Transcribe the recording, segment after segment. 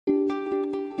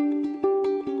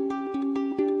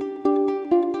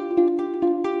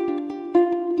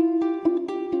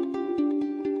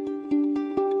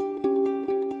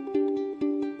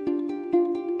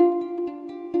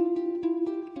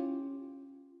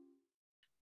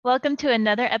Welcome to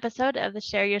another episode of the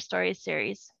Share Your Stories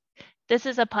series. This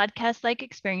is a podcast-like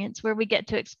experience where we get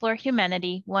to explore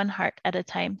humanity one heart at a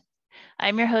time.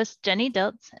 I'm your host, Jenny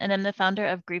Diltz, and I'm the founder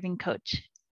of Grieving Coach.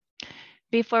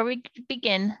 Before we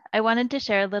begin, I wanted to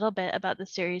share a little bit about the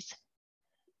series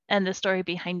and the story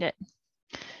behind it.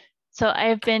 So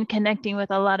I've been connecting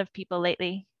with a lot of people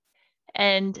lately,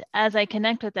 and as I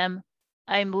connect with them,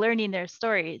 I'm learning their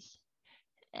stories.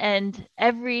 And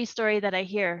every story that I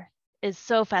hear is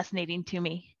so fascinating to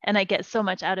me, and I get so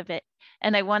much out of it.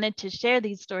 And I wanted to share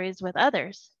these stories with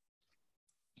others.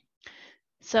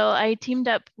 So I teamed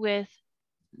up with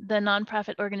the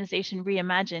nonprofit organization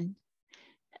Reimagine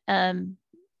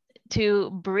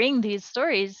to bring these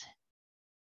stories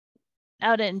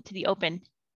out into the open.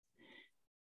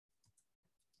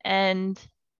 And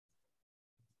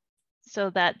so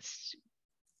that's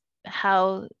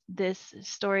how this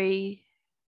story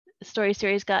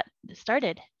series got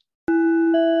started.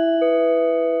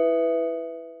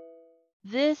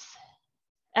 This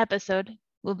episode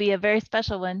will be a very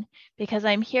special one because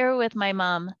I'm here with my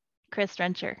mom, Kris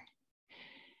Rencher.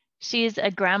 She's a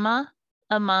grandma,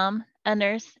 a mom, a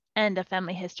nurse, and a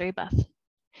family history buff.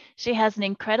 She has an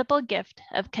incredible gift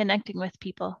of connecting with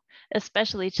people,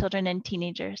 especially children and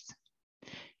teenagers.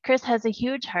 Kris has a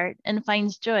huge heart and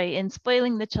finds joy in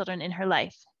spoiling the children in her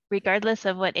life, regardless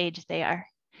of what age they are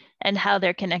and how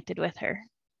they're connected with her.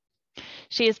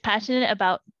 She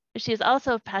is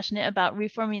also passionate about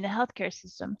reforming the healthcare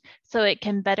system so it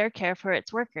can better care for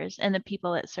its workers and the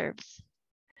people it serves.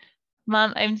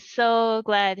 Mom, I'm so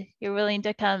glad you're willing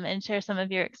to come and share some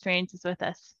of your experiences with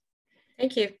us.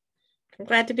 Thank you. I'm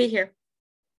glad to be here.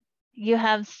 You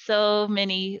have so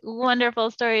many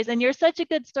wonderful stories, and you're such a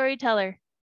good storyteller.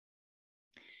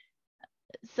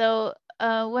 So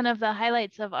one of the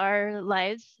highlights of our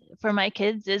lives for my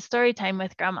kids is story time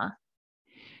with Grandma.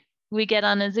 We get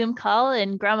on a Zoom call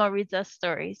and Grandma reads us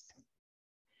stories.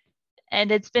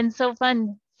 And it's been so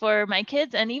fun for my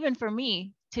kids and even for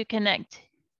me to connect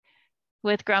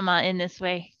with Grandma in this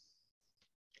way.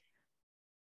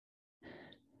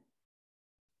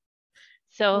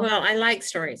 So, well, I like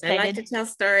stories. I like to tell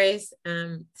stories.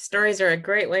 Stories are a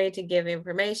great way to give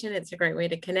information. It's a great way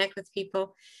to connect with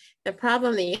people. The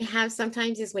problem that you have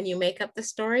sometimes is when you make up the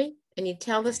story and you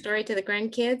tell the story to the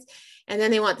grandkids, and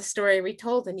then they want the story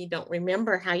retold and you don't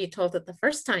remember how you told it the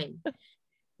first time.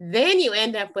 Then you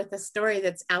end up with a story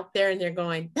that's out there and they're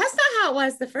going, that's not how it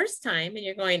was the first time. And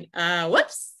you're going,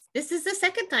 whoops, this is the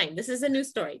second time. This is a new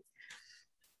story.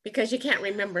 Because you can't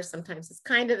remember sometimes. It's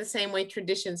kind of the same way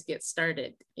traditions get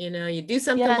started. You know, you do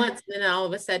something once and then all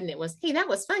of a sudden it was, hey, that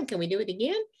was fun. Can we do it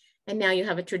again? And now you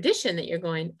have a tradition that you're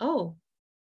going, oh,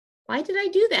 why did I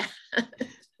do that?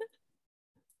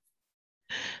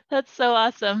 That's so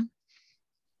awesome.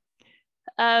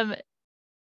 And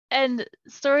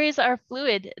stories are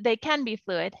fluid. They can be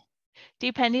fluid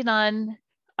depending on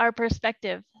our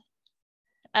perspective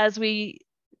as we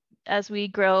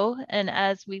grow and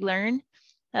as we learn,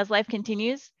 as life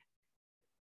continues,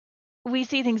 we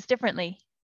see things differently.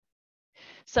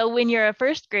 So when you're a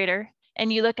first grader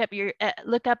and you look up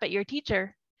at your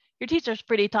teacher's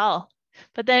pretty tall.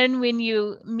 But then when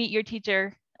you meet your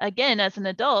teacher again as an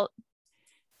adult,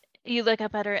 you look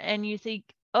up at her and you think,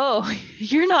 oh,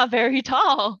 you're not very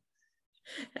tall.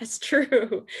 That's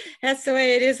true. That's the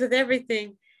way it is with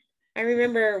everything. I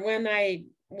remember when I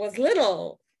was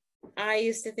little, I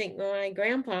used to think my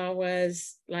grandpa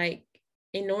was like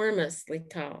enormously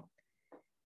tall.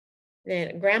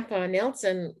 Then Grandpa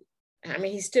Nelson, I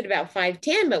mean, he stood about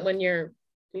 5'10", but when you're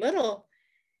little,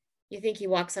 you think he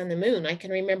walks on the moon. I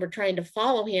can remember trying to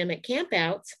follow him at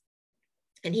campouts,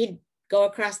 and he'd go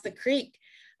across the creek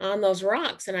on those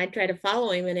rocks, and I'd try to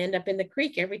follow him and end up in the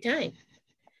creek every time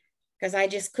because I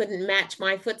just couldn't match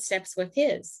my footsteps with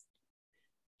his.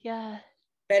 Yeah.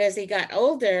 But as he got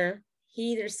older,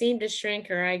 he either seemed to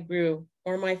shrink or I grew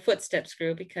or my footsteps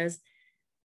grew because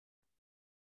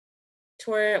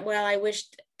I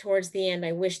wished towards the end,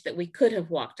 I wished that we could have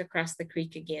walked across the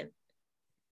creek again.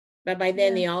 But by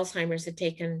then the Alzheimer's had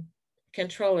taken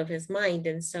control of his mind.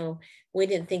 And so we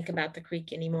didn't think about the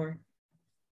creek anymore.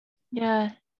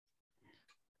 Yeah.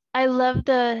 I love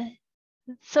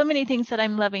so many things that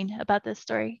I'm loving about this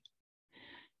story.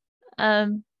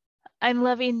 I'm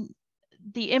loving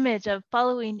the image of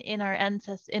following in our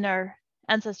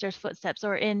ancestors' footsteps,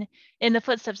 or in the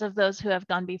footsteps of those who have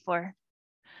gone before.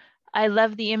 I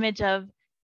love the image of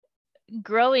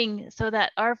growing so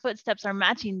that our footsteps are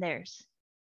matching theirs.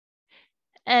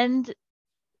 And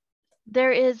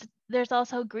there's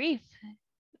also grief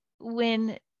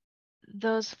when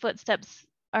those footsteps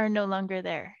are no longer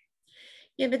there.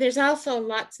 Yeah, but there's also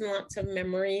lots and lots of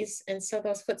memories. And so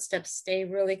those footsteps stay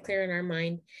really clear in our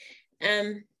mind.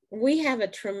 We have a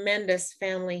tremendous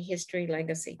family history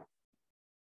legacy.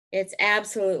 It's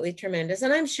absolutely tremendous.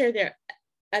 And I'm sure there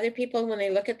are other people, when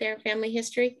they look at their family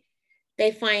history,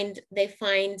 they find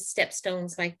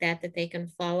stepstones like that they can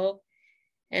follow.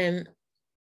 And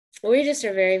we just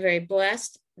are very, very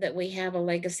blessed that we have a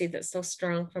legacy that's so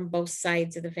strong from both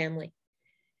sides of the family.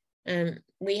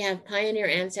 We have pioneer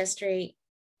ancestry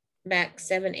back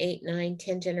 7, 8, 9,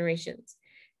 10 generations.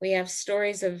 We have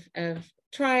stories of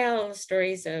trial,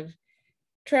 stories of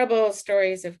trouble,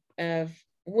 stories of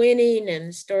winning,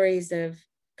 and stories of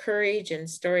courage, and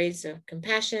stories of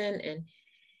compassion, and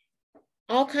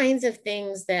all kinds of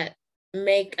things that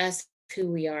make us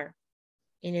who we are.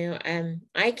 You know,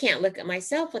 I can't look at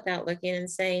myself without looking and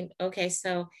saying, okay,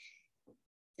 so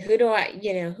who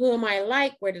am I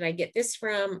like? Where did I get this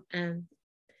from?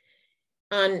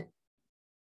 On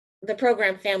the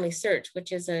program Family Search,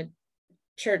 which is a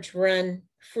church-run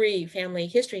free family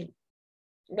history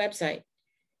website.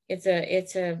 It's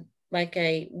a like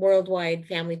a worldwide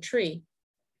family tree.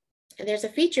 And there's a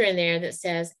feature in there that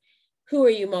says, who are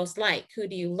you most like? Who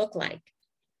do you look like?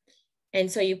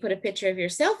 And so you put a picture of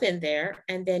yourself in there,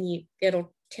 and then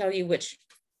it'll tell you which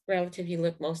relative you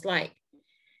look most like.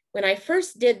 When I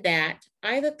first did that,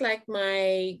 I looked like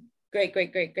my great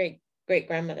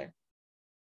grandmother.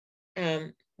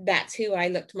 That's who I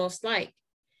looked most like.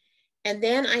 And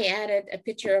then I added a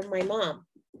picture of my mom.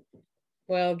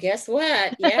 Well, guess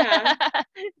what? Yeah.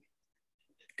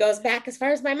 Goes back as far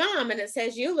as my mom, and it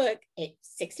says you look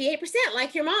 68%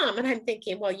 like your mom. And I'm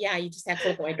thinking, well, yeah, you just have to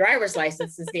look at my driver's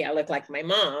license and see I look like my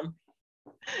mom.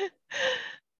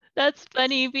 That's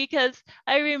funny, because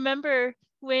I remember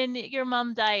when your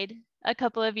mom died a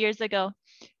couple of years ago,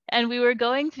 and we were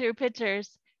going through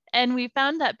pictures, and we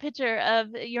found that picture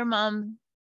of your mom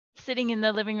sitting in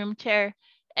the living room chair,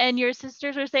 and your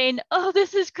sisters were saying, oh,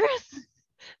 this is Kris.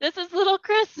 This is little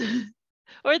Kris.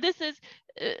 Or this is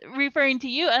referring to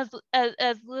you as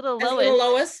little Lois. Little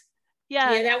Lois.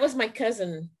 Yeah. Yeah, that was my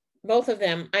cousin. Both of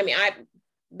them. I mean,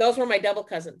 those were my double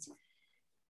cousins.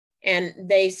 And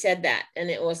they said that, and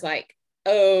it was like,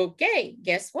 okay,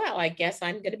 guess what? I guess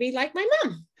I'm going to be like my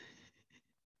mom.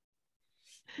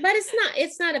 But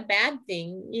it's not a bad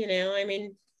thing, you know. I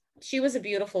mean, she was a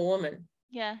beautiful woman.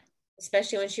 Yeah.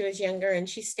 Especially when she was younger, and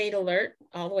she stayed alert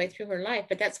all the way through her life.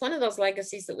 But that's one of those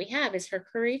legacies that we have, is her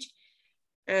courage.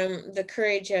 The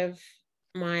courage of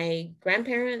my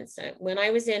grandparents. When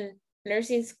I was in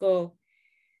nursing school,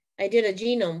 I did a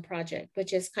genome project,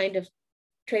 which is kind of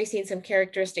tracing some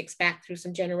characteristics back through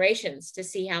some generations to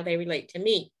see how they relate to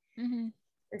me. Mm-hmm.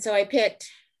 And so I picked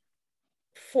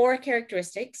 4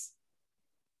 characteristics,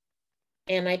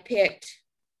 and I picked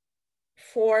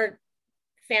 4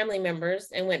 family members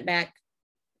and went back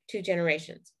 2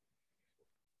 generations.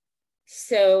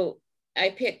 So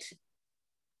I picked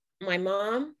my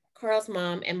mom, Carl's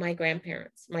mom, and my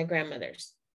grandparents, my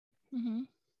grandmothers. Mm-hmm.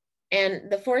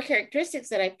 And the 4 characteristics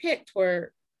that I picked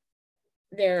were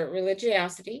their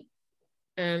religiosity,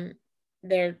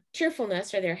 their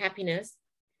cheerfulness or their happiness.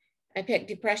 I picked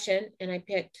depression, and I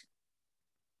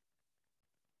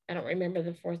don't remember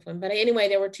the 4th one, but anyway,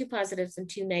 there were 2 positives and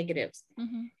 2 negatives.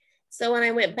 Mm-hmm. So when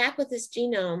I went back with this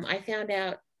genome, I found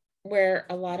out where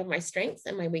a lot of my strengths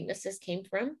and my weaknesses came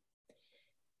from.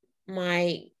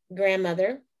 My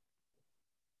grandmother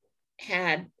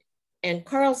and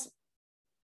Carl's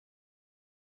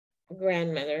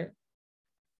grandmother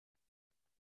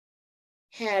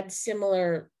had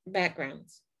similar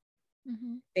backgrounds.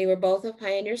 Mm-hmm. They were both of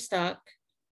pioneer stock.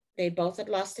 They both had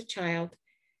lost a child.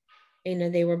 You know,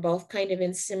 they were both kind of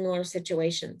in similar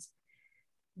situations.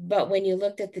 But when you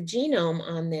looked at the genome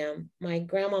on them, my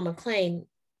grandma McLean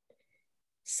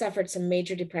suffered some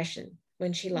major depression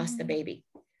when she lost the baby.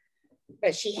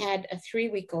 But she had a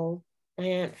 3-week-old, my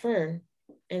Aunt Fern,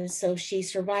 and so she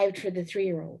survived for the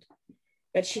 3-year-old.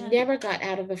 But she never got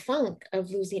out of the funk of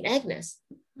losing Agnes.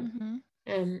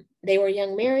 Mm-hmm. They were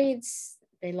young marrieds.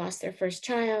 They lost their first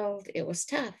child. It was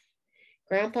tough.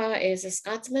 Grandpa is a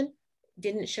Scotsman,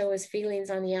 didn't show his feelings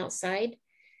on the outside.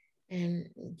 And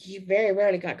you very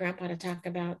rarely got Grandpa to talk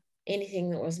about anything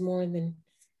that was more than,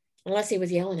 unless he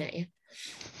was yelling at you.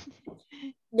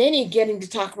 Then he'd get him to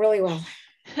talk really well.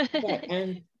 But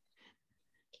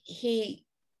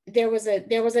there was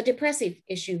a depressive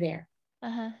issue there.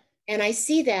 Uh-huh. And I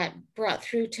see that brought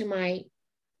through to my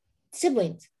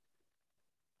siblings,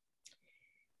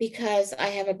 because I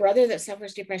have a brother that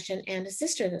suffers depression and a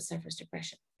sister that suffers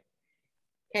depression.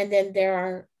 And then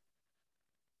there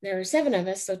are 7 of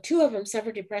us, so 2 of them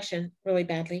suffer depression really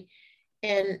badly.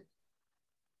 And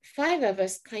 5 of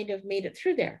us kind of made it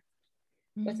through there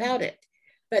without it.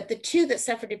 But the 2 that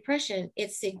suffered depression,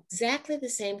 it's exactly the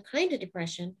same kind of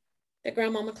depression that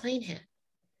Grandma McLean had.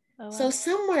 Oh, wow. So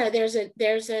somewhere there's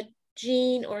a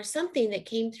gene or something that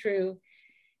came through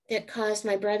that caused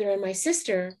my brother and my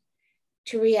sister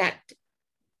to react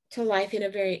to life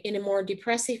in a more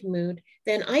depressive mood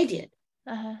than I did.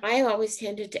 I always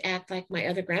tended to act like my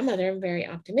other grandmother and very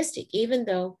optimistic, even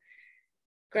though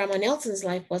Grandma Nelson's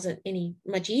life wasn't any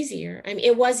much easier. I mean,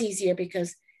 it was easier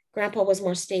because Grandpa was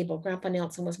more stable. Grandpa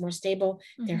Nelson was more stable.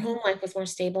 Their home life was more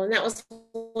stable. And that was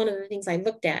one of the things I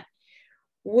looked at.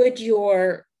 Would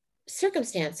your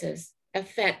circumstances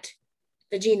affect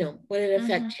the genome? Would it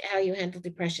affect how you handle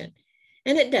depression?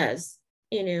 And it does,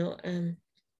 you know.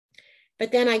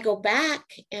 But then I go back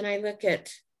and I look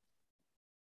at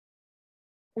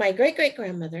my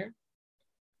great-great-grandmother,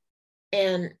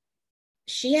 and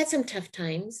she had some tough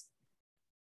times,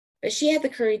 but she had the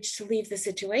courage to leave the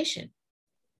situation.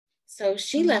 So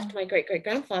she left my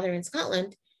great-great-grandfather in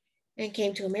Scotland and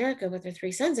came to America with her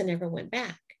 3 sons and never went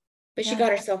back. But she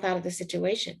got herself out of the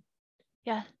situation.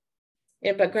 Yeah.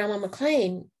 But Grandma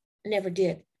McLean never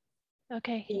did.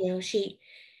 Okay. You know, she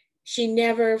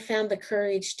never found the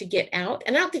courage to get out.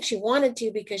 And I don't think she wanted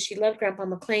to because she loved Grandpa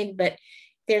McLean, but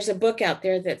there's a book out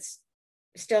there that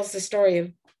tells the story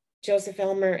of Joseph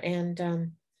Elmer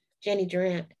and Jenny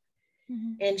Durant.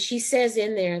 And she says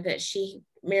in there that she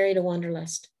married a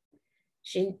wanderlust.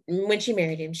 When she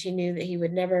married him, she knew that he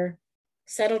would never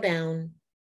settle down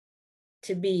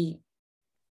to be,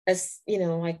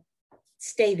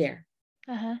 stay there.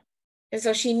 And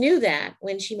so she knew that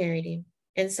when she married him.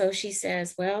 And so she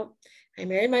says, well, I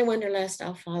married my wanderlust.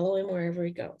 I'll follow him wherever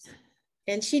he goes.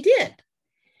 And she did,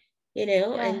 you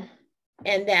know,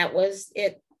 and that was,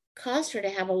 it caused her to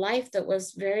have a life that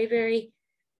was very, very,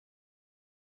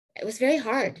 it was very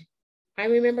hard. I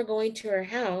remember going to her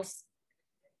house.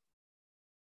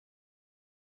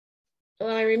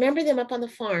 Well, I remember them up on the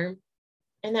farm,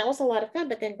 and that was a lot of fun,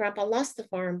 but then Grandpa lost the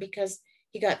farm because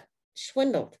he got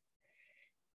swindled.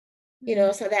 You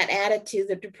know, so that added to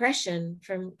the depression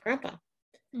from Grandpa.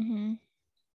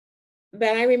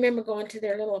 But I remember going to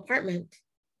their little apartment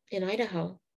in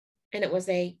Idaho, and it was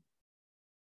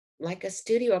like a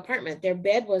studio apartment. Their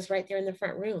bed was right there in the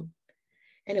front room,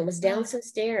 and it was down some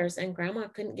stairs, and Grandma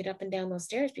couldn't get up and down those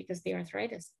stairs because of the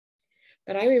arthritis.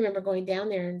 But I remember going down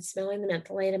there and smelling the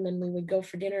mentholatum, and we would go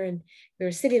for dinner, and we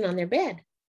were sitting on their bed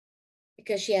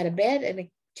because she had a bed and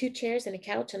 2 chairs and a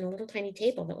couch and a little tiny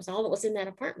table. That was all that was in that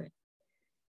apartment.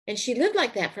 And she lived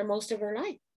like that for most of her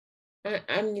life.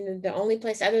 I mean, the only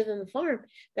place other than the farm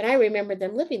that I remember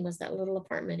them living was that little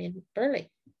apartment in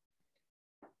Burley.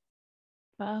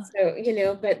 Wow. So, you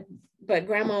know, but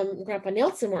Grandma and Grandpa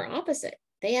Nelson were opposite.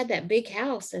 They had that big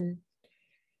house, and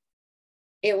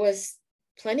it was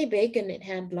plenty big, and it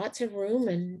had lots of room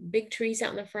and big trees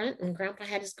out in the front, and Grandpa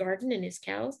had his garden and his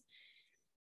cows.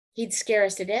 He'd scare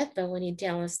us to death, though, when he'd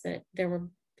tell us that there were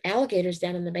alligators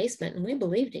down in the basement, and we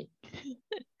believed him.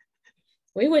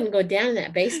 We wouldn't go down in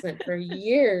that basement for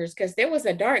years because there was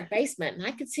a dark basement and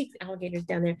I could see alligators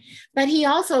down there. But he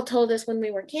also told us when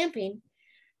we were camping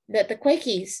that the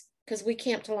Quakies, because we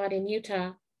camped a lot in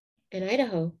Utah and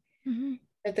Idaho,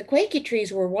 that the Quakey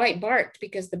trees were white barked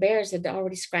because the bears had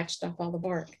already scratched off all the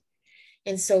bark.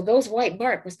 And so those white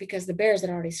bark was because the bears had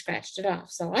already scratched it off.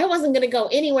 So I wasn't going to go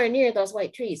anywhere near those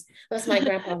white trees unless my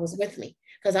grandpa was with me,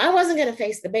 because I wasn't going to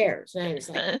face the bears. And I was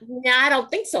like, no, I don't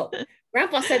think so.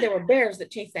 Grandpa said there were bears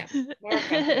that chased that bark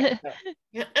off.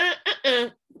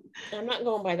 I'm not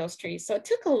going by those trees. So it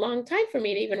took a long time for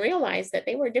me to even realize that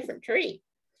they were a different tree.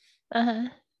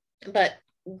 But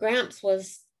Gramps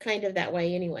was kind of that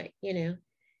way anyway, you know.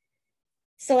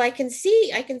 So I can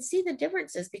see the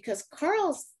differences, because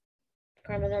Carl's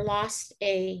grandmother lost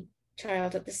a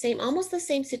child at almost the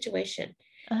same situation.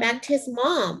 In fact, his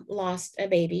mom lost a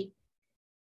baby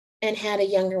and had a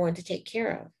younger one to take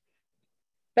care of.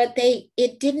 But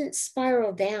it didn't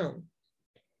spiral down.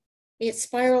 It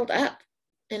spiraled up.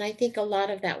 And I think a lot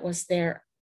of that was their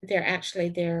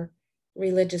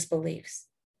religious beliefs.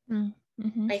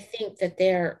 I think that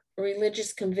their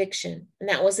religious conviction, and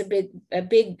that was a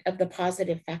big of the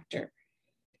positive factor.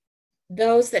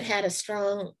 Those that had a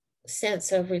strong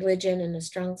sense of religion and a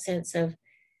strong sense of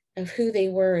who they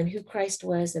were and who Christ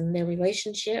was and their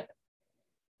relationship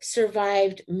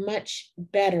survived much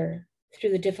better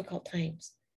through the difficult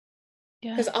times.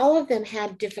 Because all of them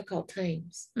had difficult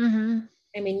times.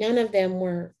 I mean, none of them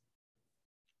were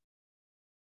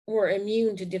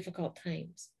immune to difficult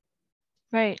times.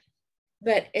 Right.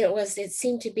 But it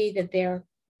seemed to be that their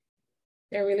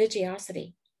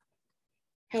religiosity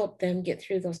helped them get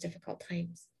through those difficult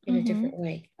times. in a different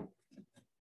way.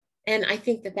 And I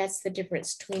think that that's the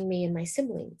difference between me and my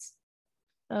siblings.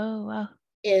 Oh, wow.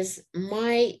 Is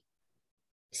my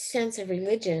sense of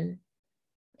religion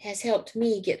has helped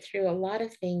me get through a lot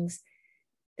of things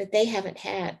that they haven't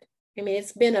had. I mean,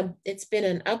 it's been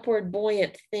an upward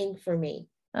buoyant thing for me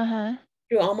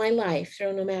through all my life.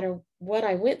 So no matter what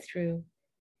I went through,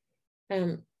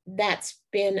 that's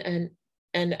been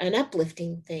an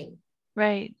uplifting thing.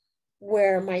 Right.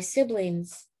 Where my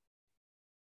siblings,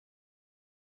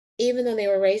 even though they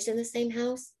were raised in the same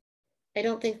house, I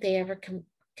don't think they ever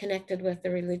connected with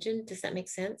the religion. Does that make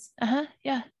sense?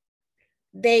 Yeah.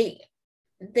 They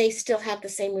still have the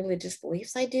same religious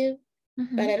beliefs I do,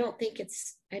 but I don't think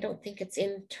it's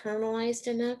internalized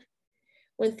enough.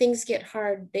 When things get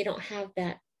hard, they don't have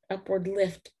that upward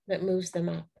lift that moves them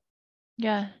up.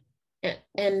 Yeah.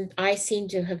 And I seem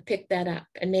to have picked that up,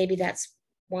 and maybe that's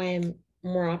why I'm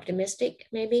more optimistic,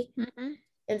 maybe,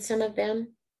 than some of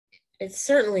them. It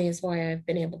certainly is why I've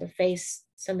been able to face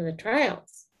some of the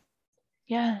trials.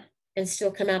 Yeah. And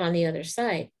still come out on the other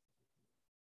side.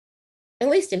 At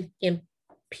least in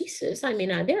pieces. I mean,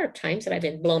 there are times that I've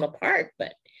been blown apart,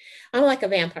 but I'm like a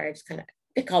vampire. I just kind of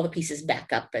pick all the pieces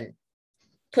back up and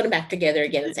put them back together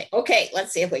again and say, okay,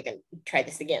 let's see if we can try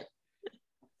this again.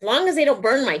 As long as they don't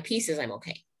burn my pieces, I'm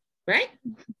okay. Right?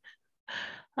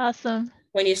 Awesome.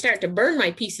 When you start to burn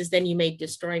my pieces, then you may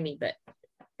destroy me, but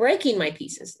breaking my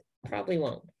pieces probably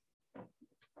won't.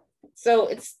 So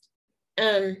it's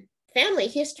family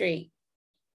history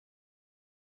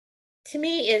to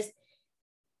me is,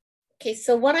 okay,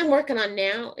 so what I'm working on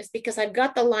now is, because I've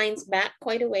got the lines back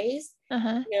quite a ways.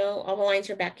 You know, all the lines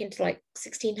are back into like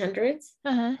 1600s.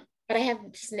 But I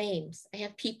have just names. I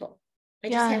have people. I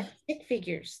just have stick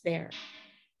figures there.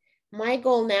 My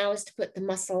goal now is to put the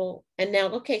muscle, and now,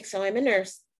 okay, so I'm a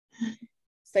nurse.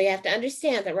 So you have to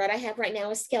understand that what I have right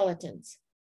now is skeletons.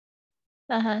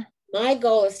 My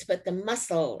goal is to put the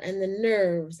muscle and the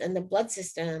nerves and the blood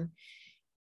system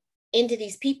into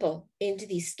these people, into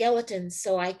these skeletons,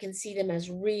 so I can see them as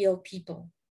real people,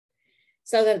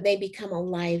 so that they become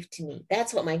alive to me.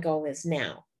 That's what my goal is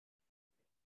now.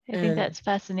 I think that's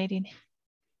fascinating.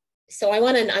 So I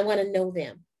want to know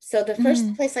them. So the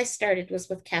first place I started was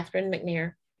with Catherine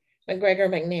McGregor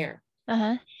McNair.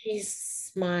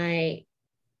 She's my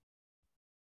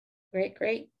great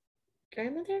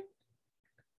grandmother.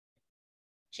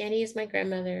 Jenny is my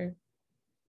grandmother.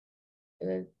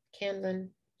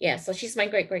 Camden. Yeah, so she's my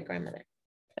great grandmother.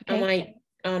 Okay.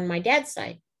 On my dad's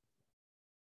side.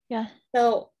 Yeah.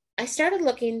 So I started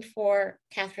looking for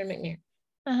Catherine McNair.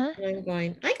 And I'm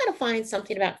going, I gotta find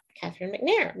something about Catherine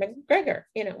McGregor.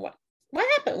 You know,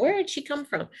 what happened? Where did she come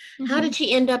from? How did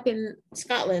she end up in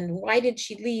Scotland? Why did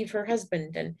she leave her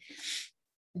husband? And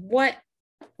what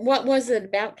was it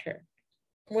about her?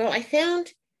 Well, I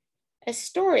found a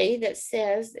story that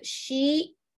says that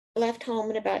she left home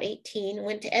at about 18,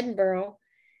 went to Edinburgh,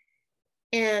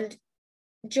 and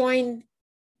joined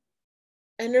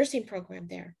a nursing program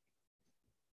there.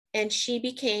 And she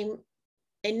became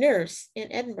a nurse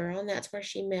in Edinburgh, and that's where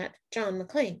she met John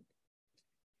McLean.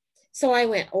 So I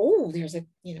went, oh, there's a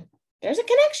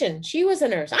connection. She was a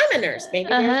nurse. I'm a nurse,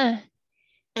 maybe.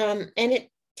 And it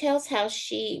tells how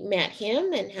she met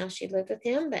him and how she lived with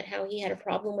him, but how he had a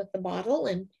problem with the bottle,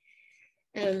 and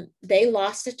they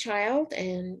lost a child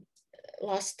and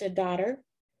lost a daughter,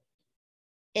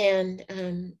 and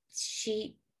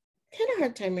she had a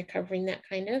hard time recovering that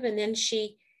kind of. And then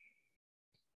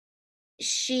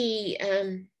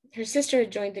her sister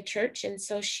had joined the church, and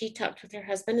so she talked with her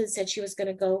husband and said she was going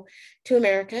to go to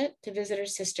America to visit her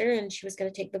sister, and she was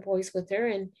going to take the boys with her.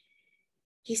 And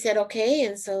he said okay,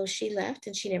 and so she left,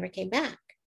 and she never came back.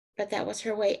 But that was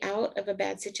her way out of a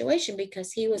bad situation,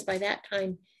 because he was by that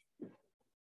time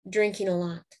drinking a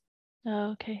lot.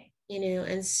 Oh, okay. You know,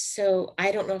 and so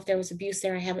I don't know if there was abuse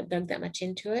there. I haven't dug that much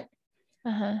into it.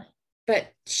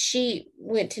 But she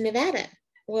went to Nevada.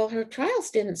 Well, her trials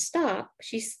didn't stop.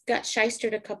 She got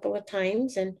shystered a couple of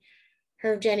times, and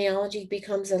her genealogy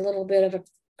becomes a little bit of a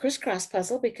crisscross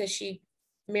puzzle, because she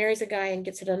marries a guy and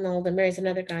gets it annulled, and marries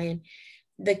another guy, and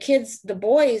the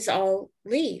boys all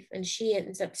leave, and she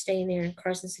ends up staying there in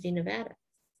Carson City, Nevada.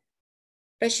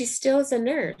 But she still is a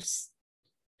nurse,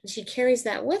 and she carries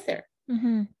that with her.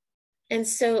 And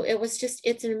so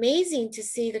it's amazing to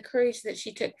see the courage that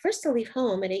she took, first to leave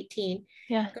home at 18,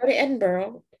 go to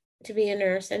Edinburgh to be a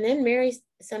nurse, and then marry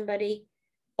somebody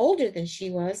older than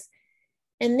she was,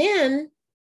 and then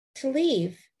to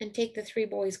leave and take the 3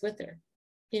 boys with her,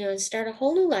 you know, and start a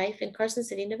whole new life in Carson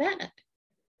City, Nevada.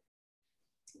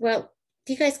 Well,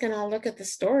 you guys can all look at the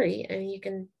story, and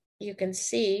you can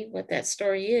see what that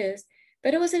story is.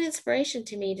 But it was an inspiration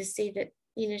to me to see that,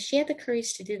 she had the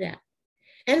courage to do that.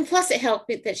 And plus it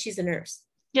helped that she's a nurse.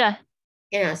 Yeah.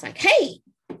 And I was like, hey,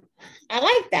 I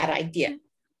like that idea.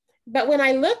 But when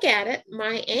I look at it,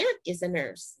 my aunt is a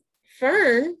nurse.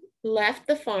 Fern left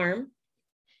the farm.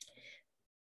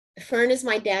 Fern is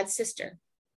my dad's sister.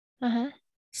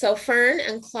 So Fern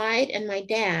and Clyde and my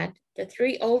dad, the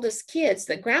three oldest kids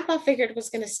that Grandpa figured was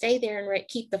going to stay there and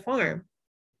keep the farm,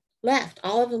 left.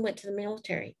 All of them went to the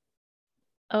military.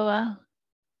 Oh, wow.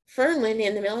 Fern went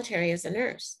in the military as a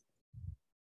nurse.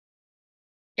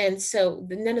 And so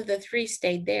none of the three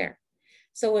stayed there.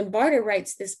 So when Barter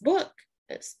writes this book,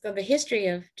 so the history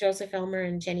of Joseph Elmer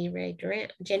and Jenny Ray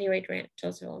Durant,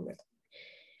 Joseph Elmer.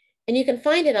 And you can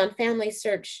find it on Family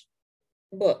Search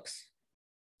Books.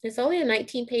 It's only a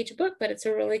 19-page book, but it's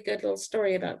a really good little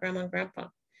story about Grandma and Grandpa.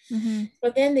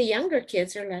 But then the younger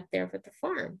kids are left there with the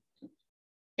farm.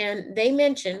 And they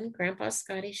mention Grandpa's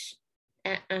Scottish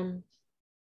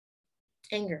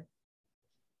anger.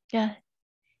 Yeah.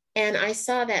 And I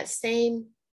saw that same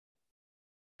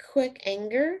quick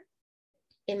anger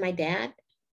in my dad.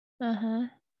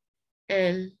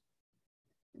 And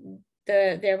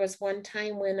there was one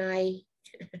time when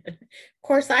of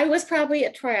course, I was probably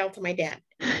a trial to my dad.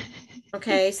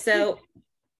 Okay, so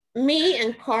me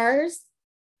and cars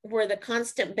were the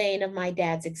constant bane of my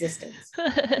dad's existence.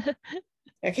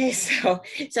 Okay, so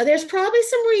there's probably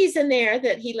some reason there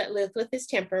that he let live with his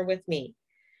temper with me.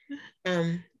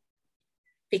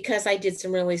 Because I did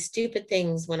some really stupid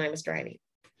things when I was driving.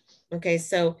 Okay,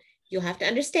 so you'll have to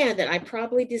understand that I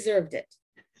probably deserved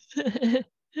it.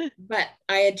 But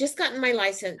I had just gotten my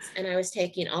license and I was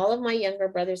taking all of my younger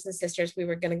brothers and sisters. We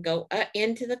were going to go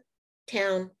into the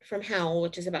town from Howell,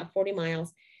 which is about 40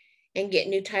 miles, and get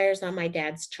new tires on my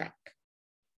dad's truck.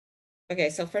 Okay,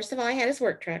 so first of all, I had his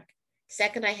work truck.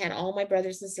 Second, I had all my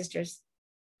brothers and sisters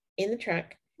in the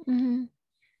truck.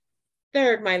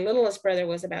 Third, my littlest brother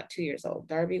was about 2 years old.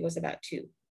 Darby was about 2.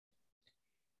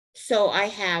 So I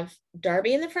have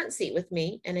Darby in the front seat with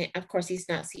me. And of course, he's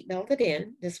not seat belted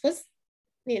in. This was,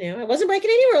 I wasn't breaking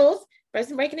any rules. I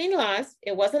wasn't breaking any laws.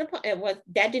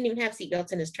 Dad didn't even have seat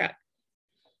belts in his truck.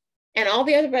 And all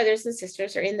the other brothers and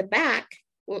sisters are in the back.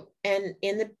 And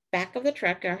in the back of the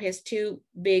truck are his 2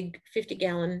 big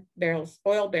 50-gallon barrels,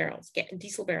 oil barrels,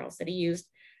 diesel barrels that he used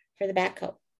for the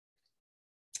backhoe.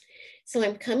 So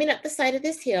I'm coming up the side of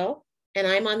this hill and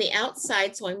I'm on the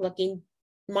outside. So I'm looking,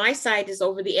 my side is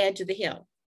over the edge of the hill.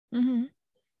 And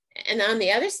on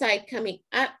the other side, coming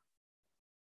up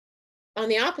on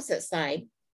the opposite side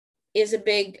is a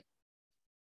big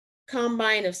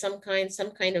combine of some kind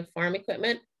of farm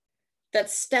equipment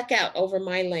that's stuck out over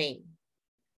my lane.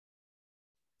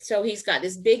 So he's got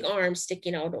this big arm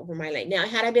sticking out over my lane. Now,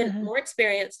 had I been more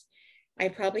experienced, I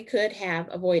probably could have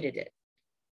avoided it.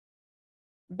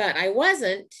 But I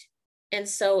wasn't. And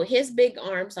so his big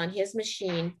arms on his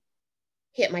machine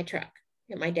hit my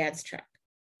dad's truck.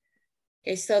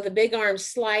 Okay, so the big arm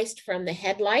sliced from the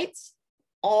headlights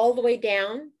all the way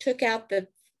down, took out the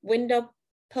window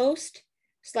post,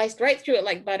 sliced right through it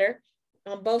like butter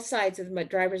on both sides of the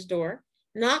driver's door,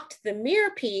 knocked the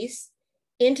mirror piece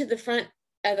into the front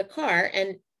of the car,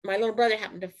 and my little brother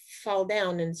happened to fall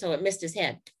down, and so it missed his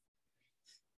head.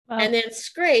 Wow. And then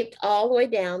scraped all the way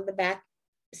down the back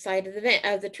side of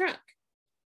the truck.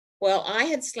 Well, I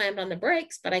had slammed on the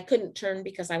brakes, but I couldn't turn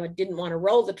because I didn't want to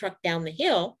roll the truck down the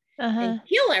hill and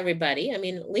kill everybody. I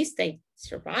mean, at least they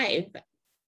survived, but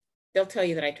they'll tell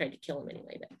you that I tried to kill them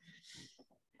anyway.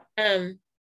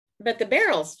 But the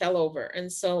barrels fell over.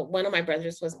 And so one of my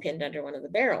brothers was pinned under one of the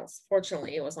barrels.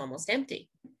 Fortunately, it was almost empty.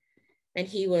 And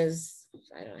he was,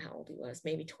 I don't know how old he was,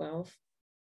 maybe 12.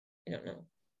 I don't know.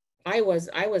 I was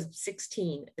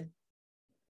 16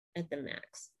 at the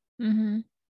max.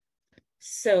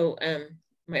 So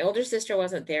my older sister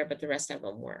wasn't there, but the rest of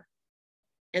them were.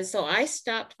 And so I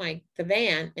stopped the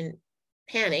van and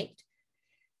panicked,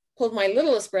 pulled my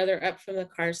littlest brother up from the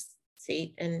car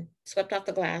seat and swept off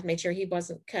the glass, made sure he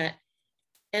wasn't cut.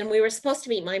 And we were supposed to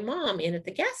meet my mom in at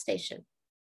the gas station.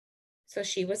 So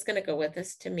she was going to go with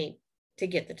us to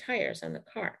get the tires on the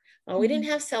car. Well, we didn't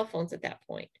have cell phones at that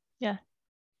point. Yeah.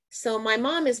 So my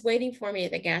mom is waiting for me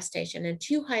at the gas station, and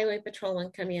 2 highway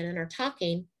patrolmen come in and are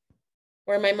talking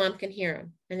where my mom can hear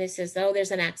them. And they says, oh, there's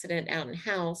an accident out in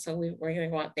Howell, so we're going to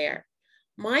go out there.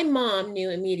 My mom knew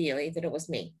immediately that it was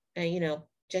me.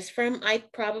 Just from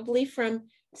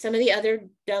some of the other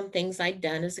dumb things I'd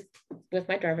done with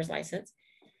my driver's license.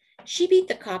 She beat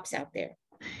the cops out there.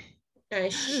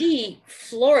 She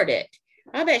floored it.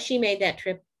 I bet she made that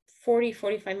trip 40,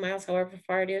 45 miles, however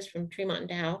far it is from Tremont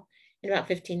to Howell, in about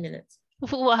 15 minutes.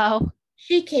 Wow.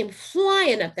 She came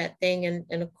flying up that thing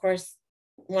and of course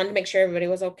wanted to make sure everybody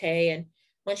was okay. And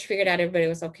once she figured out everybody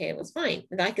was okay, it was fine.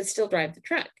 And I could still drive the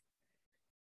truck.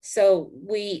 So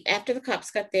after the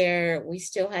cops got there, we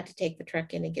still had to take the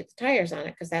truck in and get the tires on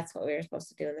it because that's what we were supposed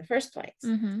to do in the first place.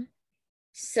 Mm-hmm.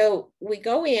 So we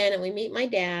go in and we meet my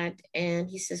dad and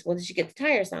he says, well, did you get the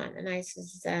tires on? And I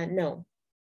says, no.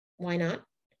 Why not?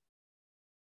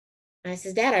 And I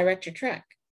says, Dad, I wrecked your truck.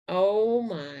 Oh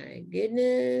my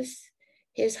goodness.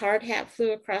 His hard hat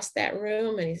flew across that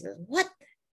room and he says, what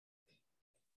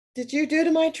did you do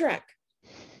to my truck?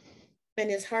 And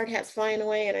his hard hat's flying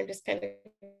away and I'm just kind of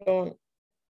going,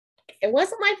 it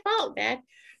wasn't my fault, Dad.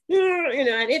 You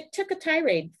know, and it took a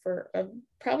tirade for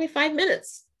probably 5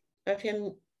 minutes of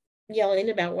him yelling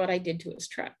about what I did to his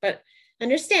truck. But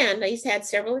understand, he's had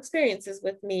several experiences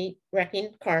with me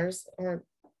wrecking cars or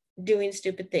doing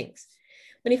stupid things.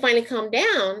 When he finally calmed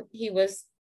down, he was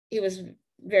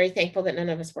very thankful that none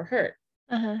of us were hurt.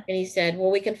 Uh-huh. And he said,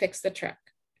 well, we can fix the truck.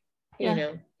 Yeah. You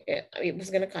know, it was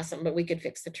going to cost something, but we could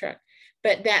fix the truck.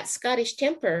 But that Scottish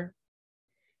temper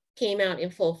came out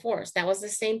in full force. That was the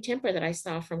same temper that I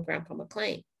saw from Grandpa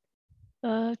McLean.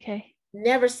 Okay.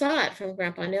 Never saw it from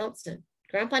Grandpa Nelson.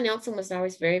 Grandpa Nelson was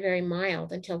always very, very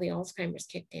mild until the Alzheimer's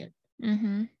kicked in.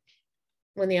 Mm-hmm.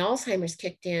 When the Alzheimer's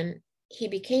kicked in, he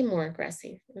became more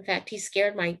aggressive. In fact, he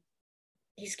scared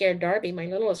Darby, my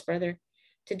littlest brother,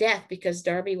 to death because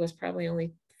Darby was probably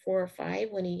only 4 or 5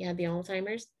 when he had the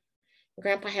Alzheimer's.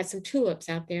 Grandpa had some tulips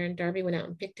out there and Darby went out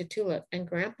and picked a tulip and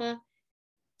Grandpa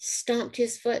stomped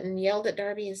his foot and yelled at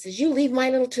Darby and says, you leave my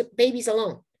little babies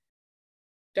alone.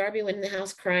 Darby went in the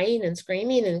house crying and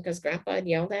screaming and because Grandpa had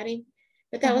yelled at him,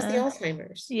 but that was the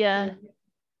Alzheimer's. Yeah.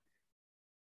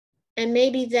 And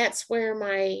maybe that's where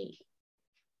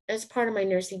as part of my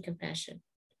nursing compassion,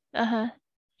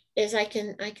 is I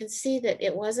can see that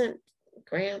it wasn't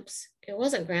Gramps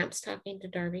talking to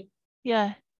Darby.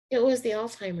 Yeah. It was the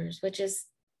Alzheimer's, which is,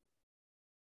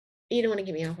 you don't want to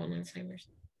get me off on Alzheimer's.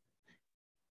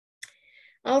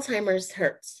 Alzheimer's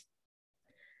hurts.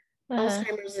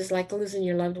 Alzheimer's is like losing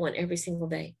your loved one every single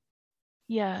day.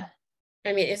 Yeah.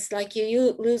 I mean, it's like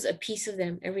you lose a piece of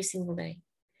them every single day.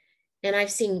 And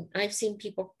I've seen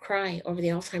people cry over the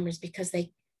Alzheimer's because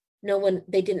they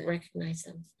didn't recognize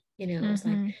them. You know, it was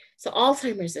like, so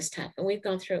Alzheimer's is tough. And we've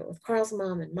gone through it with Carl's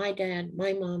mom and my dad,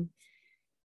 my mom,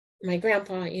 my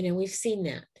grandpa, you know, we've seen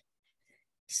that.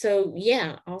 So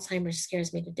yeah, Alzheimer's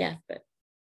scares me to death, but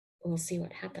we'll see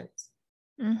what happens.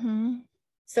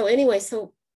 So anyway,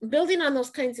 so building on those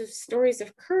kinds of stories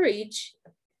of courage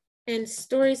and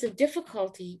stories of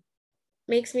difficulty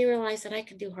makes me realize that I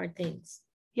can do hard things.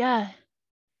 Yeah.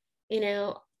 You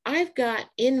know, I've got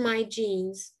in my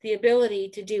genes the ability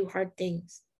to do hard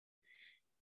things.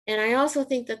 And I also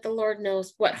think that the Lord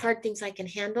knows what hard things I can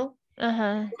handle,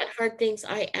 what hard things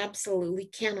I absolutely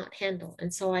cannot handle.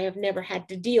 And so I have never had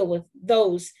to deal with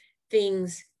those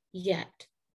things yet.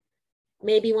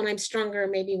 Maybe when I'm stronger,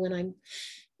 maybe when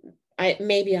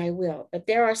maybe I will. But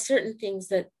there are certain things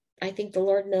that I think the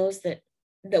Lord knows that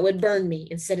would burn me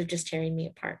instead of just tearing me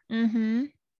apart. And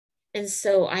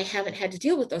so I haven't had to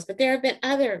deal with those. But there have been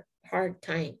other hard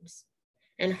times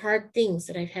and hard things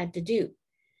that I've had to do.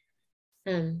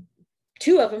 2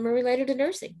 of them are related to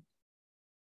nursing.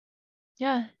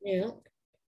 Yeah. You know,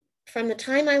 from the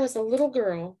time I was a little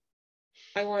girl,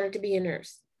 I wanted to be a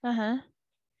nurse.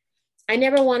 I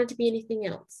never wanted to be anything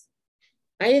else.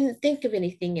 I didn't think of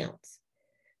anything else.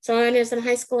 So when I was in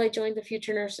high school, I joined the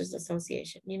Future Nurses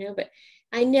Association, you know, but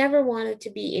I never wanted to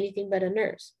be anything but a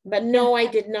nurse. But no, I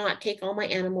did not take all my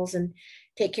animals and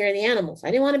take care of the animals.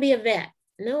 I didn't want to be a vet.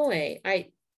 No way.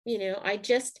 I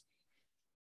just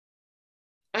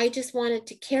wanted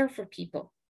to care for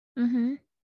people. And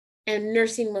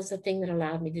nursing was the thing that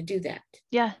allowed me to do that.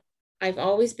 Yeah. I've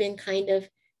always been kind of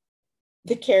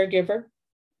the caregiver.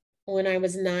 When I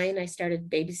was 9, I started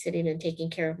babysitting and taking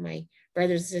care of my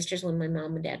brothers and sisters when my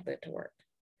mom and dad went to work.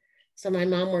 So my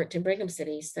mom worked in Brigham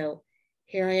City. So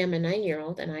here I am, a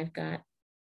 9-year-old, and I've got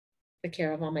the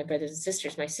care of all my brothers and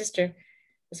sisters. My sister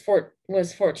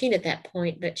was 14 at that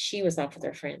point, but she was off with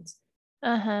her friends.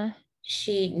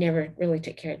 She never really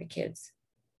took care of the kids.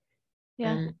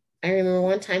 Yeah. I remember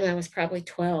one time I was probably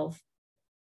 12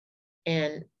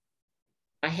 and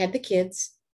I had the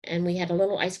kids and we had a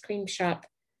little ice cream shop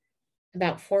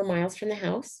about 4 miles from the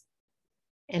house.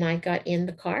 And I got in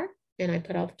the car and I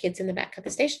put all the kids in the back of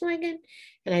the station wagon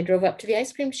and I drove up to the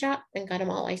ice cream shop and got them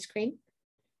all ice cream.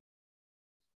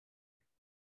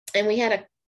 And we had a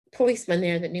policeman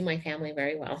there that knew my family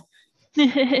very well.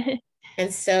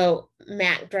 And so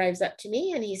Matt drives up to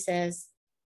me and he says,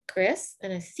 Kris?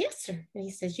 And I said, yes, sir. And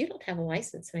he says, you don't have a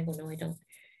license. And I go, no, I don't.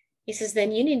 He says,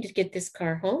 then you need to get this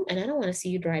car home and I don't want to see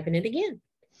you driving it again.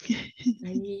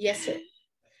 Yes, sir.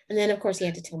 And then, of course, he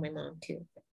had to tell my mom too.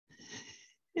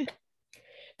 But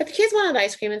the kids wanted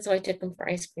ice cream, and so I took them for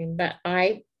ice cream. But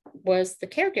I was the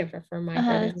caregiver for my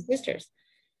brothers and sisters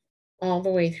all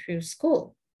the way through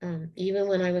school. Even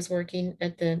when I was working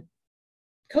at the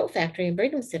coat factory in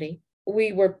Brigham City,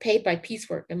 we were paid by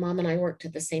piecework, and Mom and I worked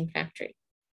at the same factory.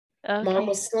 Okay. Mom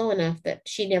was slow enough that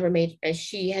she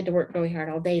had to work really hard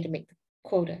all day to make the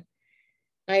quota.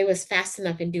 I was fast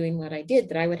enough in doing what I did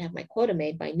that I would have my quota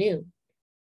made by noon.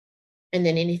 And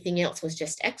then anything else was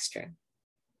just extra.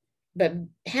 But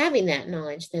having that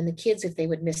knowledge, then the kids, if they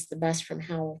would miss the bus from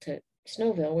Howell to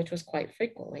Snowville, which was quite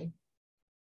frequently,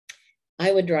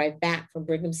 I would drive back from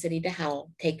Brigham City to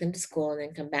Howell, take them to school, and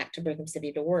then come back to Brigham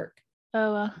City to work.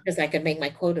 Oh, wow. Because I could make my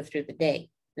quota through the day.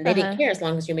 And they didn't care as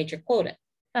long as you made your quota.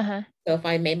 So if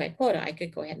I made my quota, I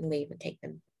could go ahead and leave and take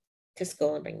them to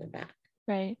school and bring them back.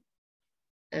 Right.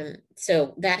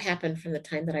 So that happened from the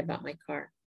time that I bought my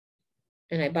car.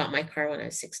 And I bought my car when I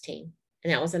was 16.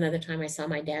 And that was another time I saw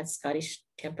my dad's Scottish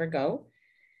temper go,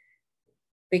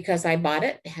 because I bought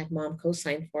it, had Mom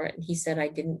co-sign for it. And he said I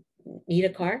didn't need a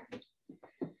car.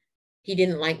 He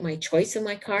didn't like my choice of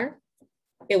my car.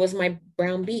 It was my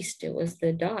brown beast. It was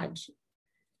the Dodge.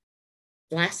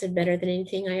 Lasted better than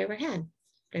anything I ever had.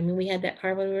 I mean, we had that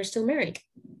car when we were still married.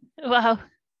 Wow.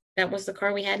 That was the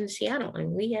car we had in Seattle.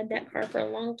 And we had that car for a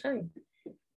long time.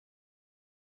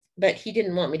 But he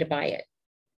didn't want me to buy it.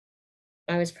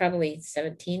 I was probably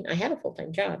 17. I had a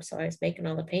full-time job, so I was making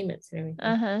all the payments and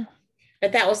everything.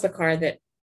 But that was the car that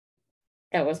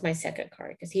was my second car,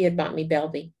 because he had bought me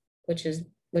Belvy, which is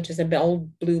an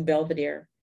old blue Belvedere.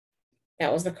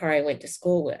 That was the car I went to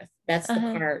school with. That's the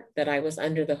car that I was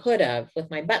under the hood of with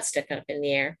my butt stuck up in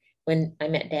the air when I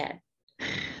met Dad.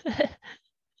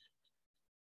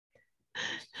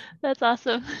 That's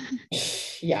awesome.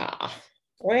 Yeah.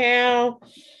 Well,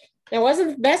 it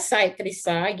wasn't the best sight that he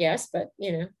saw, I guess, but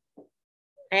I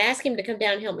asked him to come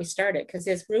down and help me start it because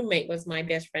his roommate was my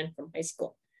best friend from high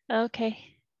school. Okay.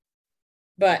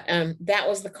 But that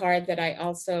was the car that I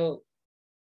also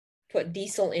put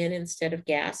diesel in instead of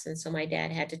gas. And so my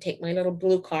dad had to take my little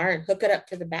blue car and hook it up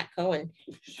to the backhoe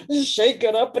and shake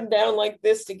it up and down like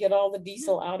this to get all the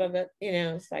diesel out of it.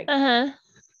 It's like,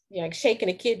 like shaking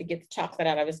a kid to get the chocolate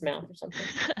out of his mouth or something.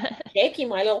 Shaking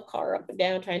my little car up and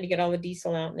down, trying to get all the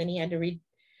diesel out. And then he had to do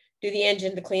the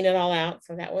engine to clean it all out.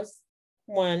 So that was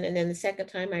one. And then the second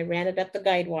time I ran it up the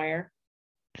guide wire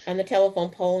on the telephone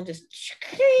pole and just,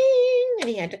 and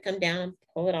he had to come down and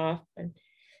pull it off. And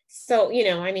so,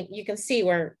 I mean, you can see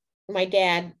where my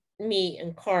dad, me,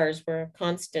 and cars were a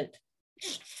constant.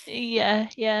 Yeah.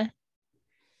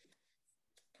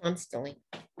 Constantly.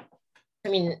 I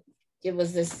mean, it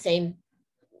was the same.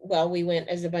 Well, we went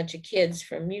as a bunch of kids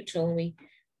from Mutual, and we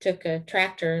took a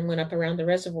tractor and went up around the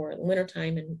reservoir in the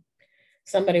wintertime, and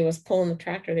somebody was pulling the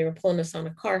tractor. They were pulling us on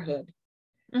a car hood.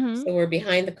 So we're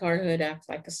behind the car hood, acts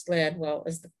like a sled. Well,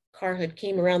 as the car hood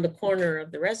came around the corner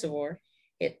of the reservoir,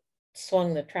 it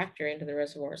swung the tractor into the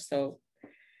reservoir. So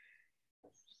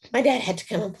my dad had to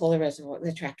come and pull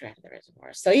the tractor out of the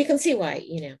reservoir. So you can see why,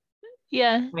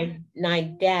 Yeah. My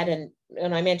dad, and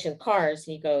when I mentioned cars,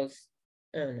 he goes,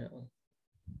 oh no.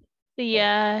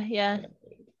 Yeah.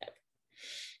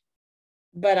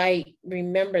 But I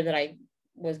remember that I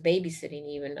was babysitting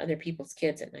even other people's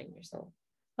kids at 9 years old.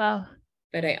 Wow.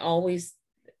 But I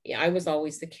was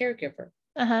always the caregiver.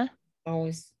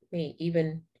 Always me.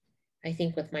 Even I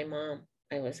think with my mom,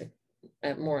 I was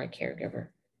more a caregiver.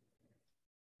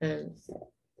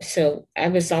 So I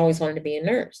was always wanted to be a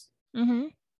nurse.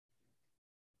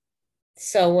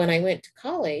 So when I went to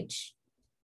college,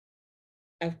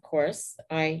 of course,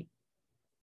 I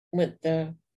went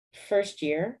the first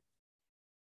year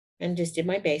and just did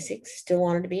my basics. Still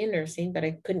wanted to be in nursing, but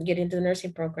I couldn't get into the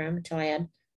nursing program until I had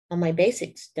all my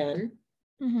basics done.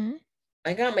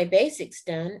 I got my basics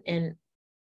done and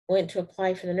went to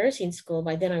apply for the nursing school.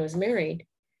 By then I was married.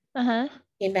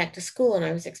 Came back to school and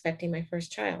I was expecting my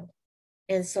first child.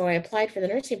 And so I applied for the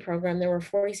nursing program. There were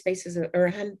 40 spaces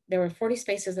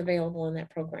available in that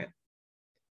program.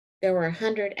 There were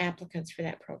 100 applicants for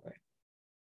that program.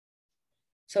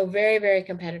 So very, very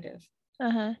competitive.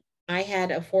 I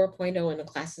had a 4.0 in the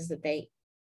classes that they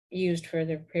used for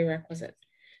the prerequisites.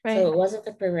 Right. So it wasn't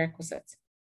the prerequisites,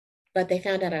 but they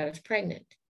found out I was pregnant.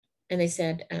 And they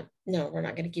said, no, we're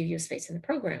not going to give you a space in the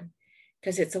program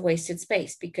because it's a wasted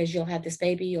space, because you'll have this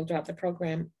baby, you'll drop the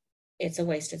program. It's a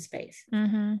wasted space.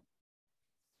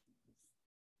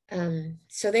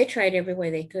 So they tried every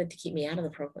way they could to keep me out of the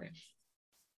program.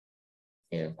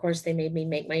 And of course, they made me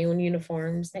make my own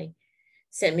uniforms. They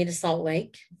sent me to Salt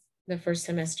Lake the first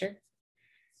semester.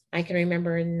 I can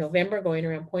remember in November going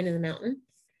around Point of the Mountain,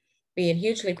 being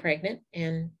hugely pregnant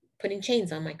and putting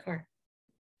chains on my car.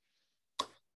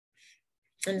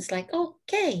 And it's like,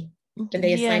 okay. And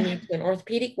they assigned me to an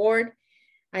orthopedic ward.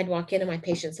 I'd walk in and my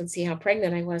patients would see how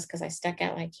pregnant I was because I stuck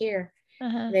out like here.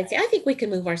 And they'd say, I think we can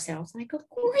move ourselves. And I go,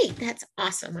 great, that's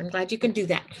awesome. I'm glad you can do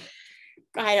that.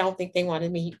 I don't think they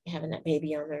wanted me having that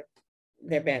baby on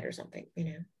their bed or something, you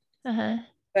know.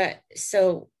 But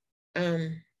so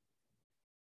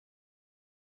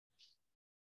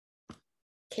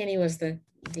Kenny was the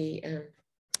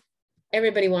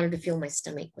everybody wanted to feel my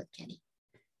stomach with Kenny,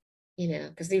 you know,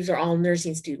 because these are all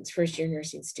nursing students, first year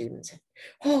nursing students.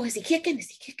 Oh, is he kicking? Is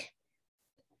he kicking?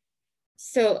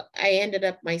 So I ended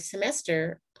up my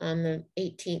semester on the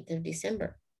 18th of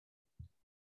December.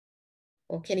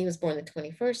 Well, Kenny was born the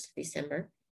 21st of December,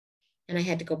 and I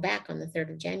had to go back on the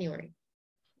 3rd of January.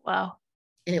 Wow.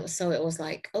 And it was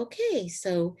like, okay,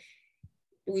 so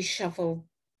we shuffled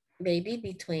baby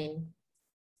between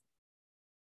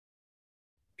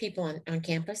people on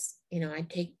campus. You know,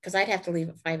 because I'd have to leave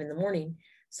at 5 a.m.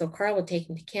 So Carl would take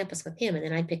him to campus with him, and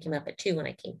then I'd pick him up at 2 when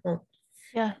I came home.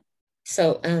 Yeah.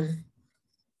 So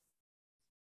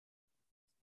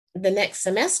the next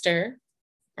semester,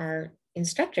 our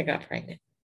instructor got pregnant.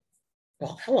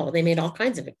 Well, hello, they made all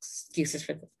kinds of excuses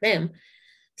for them.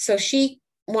 So she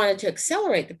wanted to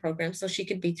accelerate the program so she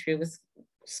could be through with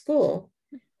school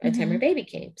by the time her baby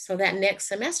came. So that next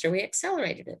semester, we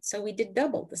accelerated it. So we did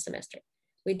double the semester.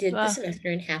 We did the semester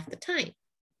in half the time.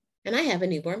 And I have a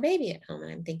newborn baby at home,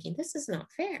 and I'm thinking, this is not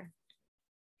fair.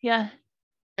 Yeah.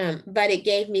 But it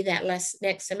gave me that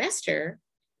next semester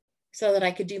so that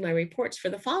I could do my reports for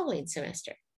the following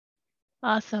semester.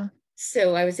 Awesome.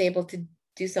 So I was able to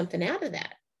do something out of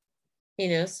that, you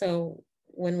know. So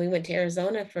when we went to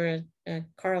Arizona for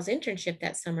Carl's internship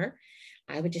that summer,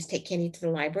 I would just take Kenny to the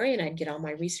library and I'd get all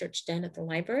my research done at the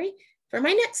library for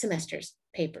my next semester's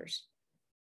papers.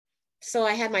 So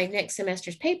I had my next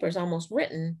semester's papers almost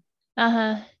written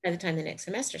by the time the next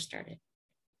semester started.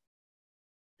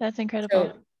 That's incredible.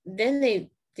 So then they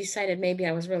decided maybe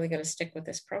I was really going to stick with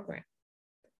this program.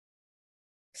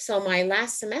 So my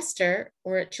last semester,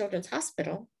 we're at Children's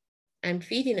Hospital. I'm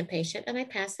feeding a patient and I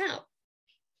pass out.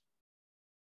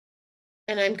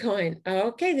 And I'm going, oh,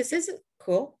 okay, this isn't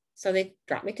cool. So they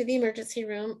dropped me to the emergency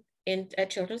room at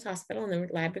Children's Hospital, and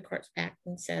the lab reports back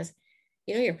and says,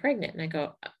 you know, you're pregnant. And I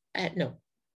go, no,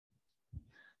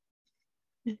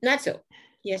 not so.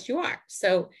 Yes, you are.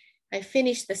 So I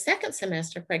finished the second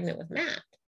semester pregnant with Matt,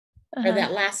 or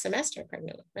that last semester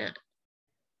pregnant with Matt.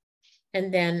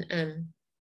 And then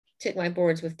took my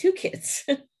boards with 2 kids.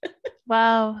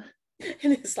 Wow.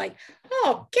 And it's like,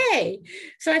 okay.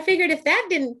 So I figured if that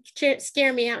didn't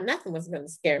scare me out, nothing was going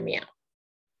to scare me out.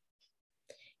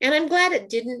 And I'm glad it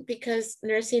didn't, because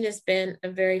nursing has been a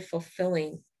very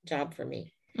fulfilling job for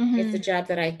me. It's a job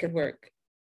that I could work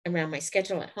around my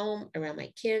schedule at home, around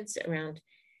my kids, around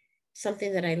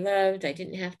something that I loved. I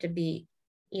didn't have to be,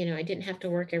 you know, I didn't have to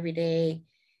work every day.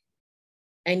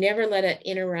 I never let it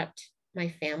interrupt my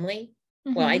family.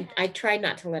 Well, I tried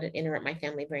not to let it interrupt my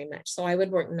family very much. So I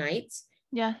would work nights.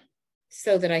 Yeah.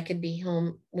 So that I could be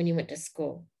home when you went to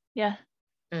school. Yeah.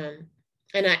 And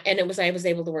I was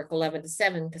able to work 11 to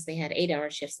 7 because they had 8-hour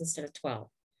shifts instead of 12.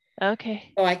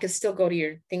 Okay. So I could still go to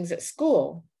your things at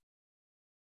school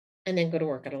and then go to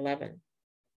work at 11.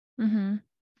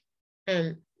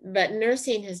 But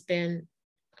nursing has been,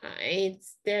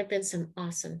 there have been some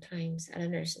awesome times out of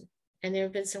nursing, and there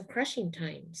have been some crushing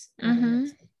times out of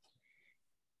nursing.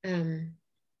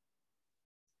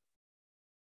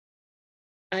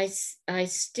 I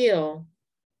still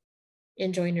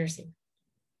enjoy nursing.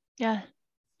 Yeah.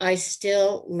 I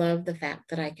still love the fact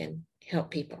that I can help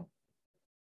people.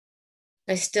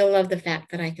 I still love the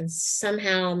fact that I can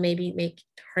somehow maybe make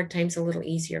hard times a little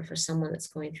easier for someone that's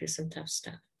going through some tough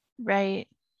stuff. Right.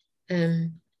 I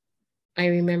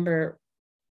remember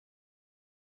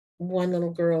one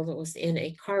little girl that was in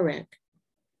a car wreck,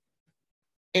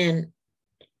 and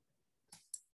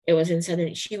she was in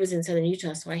Southern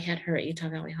Utah. So I had her at Utah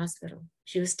Valley Hospital.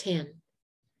 She was 10,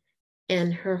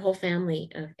 and her whole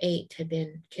family of 8 had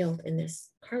been killed in this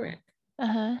car wreck.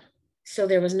 So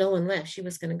there was no one left. She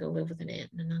was going to go live with an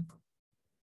aunt and an uncle.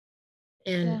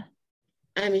 And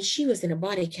I mean, she was in a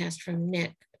body cast from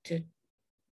neck to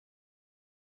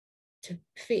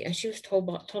feet. She was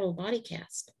total body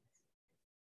cast.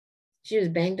 She was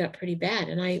banged up pretty bad.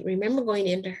 And I remember going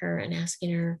into her and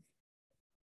asking her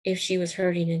if she was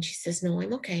hurting. And she says, no,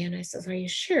 I'm okay. And I says, are you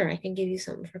sure? I can give you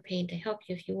something for pain to help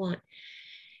you if you want.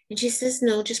 And she says,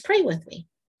 no, just pray with me.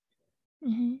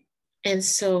 Mm-hmm. And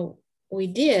so we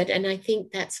did. And I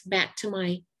think that's back to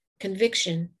my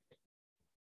conviction,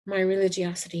 my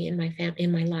religiosity in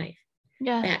my life.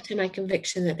 Yeah. Back to my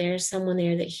conviction that there's someone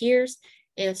there that hears,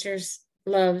 answers,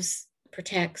 loves,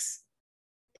 protects,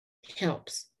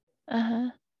 helps. Uh-huh.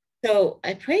 So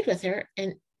I prayed with her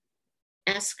and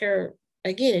asked her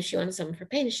again if she wanted something for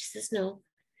pain. And she says, no.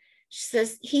 She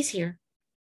says, he's here.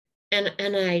 And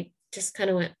I just kind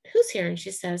of went, who's here? And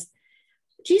she says,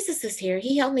 Jesus is here.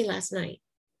 He helped me last night.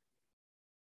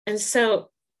 And so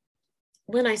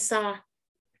when I see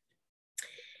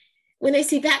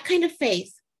that kind of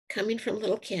faith coming from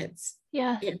little kids,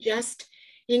 Yeah. it just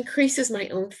increases my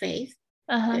own faith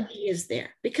that he is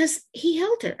there, because he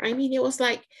held her. I mean, it was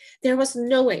like there was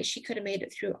no way she could have made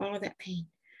it through all of that pain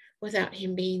without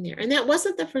him being there. And that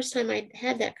wasn't the first time I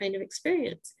had that kind of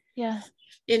experience. Yeah.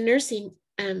 In nursing,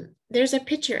 there's a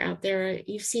picture out there,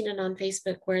 you've seen it on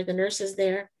Facebook, where the nurse is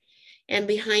there and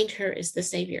behind her is the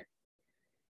Savior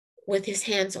with his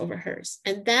hands over hers.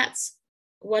 And that's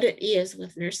what it is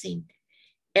with nursing.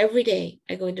 Every day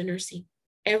I go into nursing,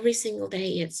 every single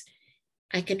day,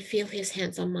 I can feel his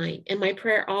hands on mine. And my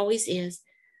prayer always is,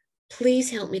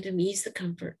 please help me to ease the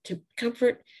comfort,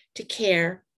 to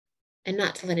care, and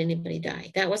not to let anybody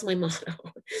die. That was my motto.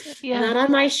 Yeah. Not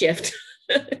on my shift.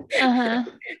 Uh-huh.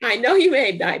 I know you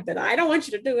may die, but I don't want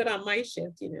you to do it on my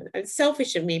shift. You know, it's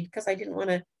selfish of me because I didn't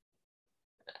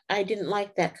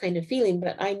like that kind of feeling,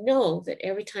 but I know that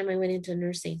every time I went into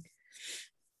nursing,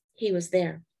 he was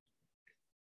there.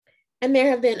 And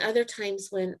there have been other times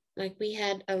when, like, we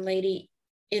had a lady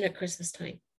in at Christmas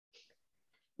time.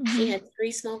 Mm-hmm. She had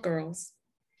 3 small girls.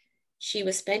 She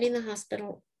was spending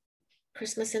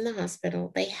Christmas in the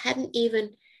hospital. They hadn't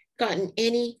even gotten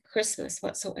any Christmas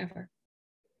whatsoever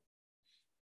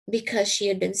because she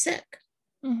had been sick.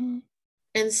 Mm-hmm.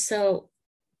 And so,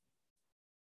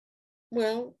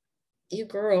 well, you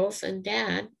girls and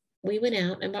Dad, we went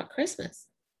out and bought Christmas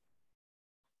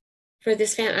for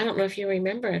this family. I don't know if you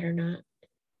remember it or not,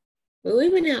 but we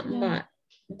went out and bought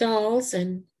dolls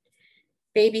and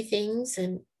baby things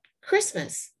and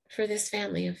Christmas for this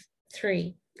family of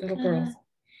 3 little girls.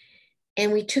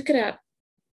 And we took it up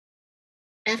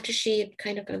after she had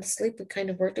kind of gone to sleep. We kind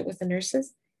of worked it with the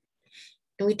nurses,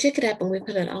 and we took it up and we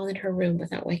put it all in her room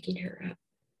without waking her up.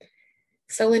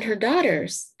 So when her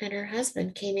daughters and her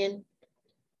husband came in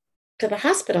to the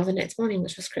hospital the next morning,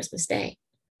 which was Christmas Day,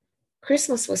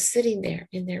 Christmas was sitting there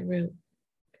in their room.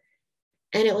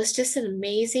 And it was just an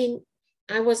amazing,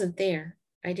 I wasn't there.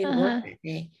 I didn't work that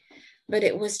day, but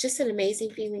it was just an amazing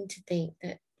feeling to think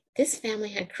that this family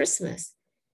had Christmas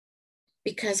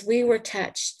because we were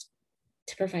touched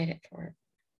to provide it for it.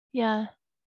 Yeah.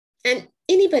 And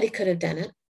anybody could have done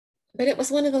it, but it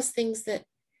was one of those things that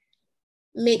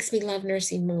makes me love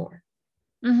nursing more.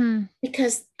 Mm-hmm.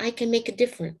 Because I can make a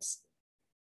difference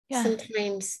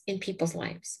sometimes in people's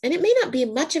lives. And it may not be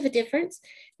much of a difference.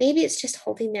 Maybe it's just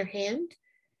holding their hand.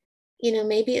 You know,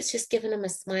 maybe it's just giving them a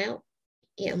smile.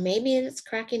 You know, maybe it's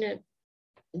cracking a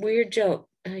weird joke.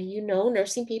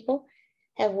 Nursing people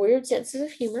have weird senses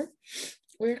of humor.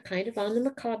 We're kind of on the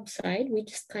macabre side. We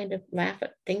just kind of laugh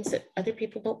at things that other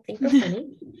people don't think are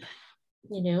funny.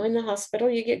 You know, in the hospital,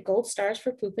 you get gold stars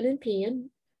for pooping and peeing.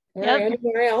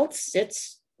 Anywhere else,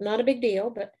 it's not a big deal,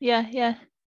 but yeah,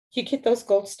 you get those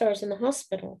gold stars in the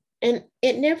hospital. And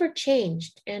it never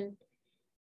changed. And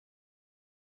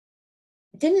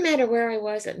it didn't matter where I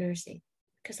was at nursing,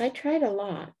 because I tried a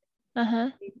lot.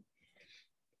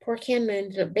 Poor Ken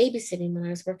ended up babysitting when I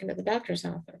was working at the doctor's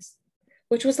office,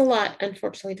 which was a lot,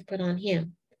 unfortunately, to put on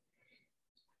him.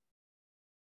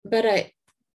 But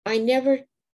I never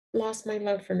lost my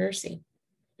love for nursing.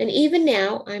 And even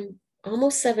now, I'm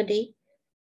almost 70,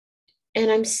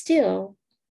 and I'm still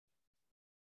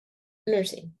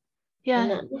nursing. Yeah. I'm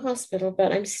not in the hospital,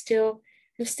 but I'm still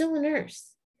a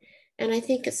nurse. And I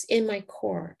think it's in my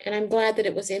core. And I'm glad that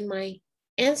it was in my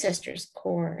ancestors'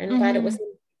 core, and glad it was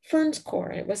in Fern's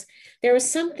core. There was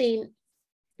something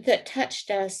that touched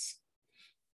us,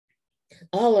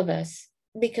 all of us,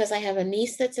 because I have a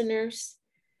niece that's a nurse.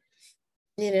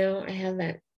 You know, I have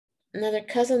another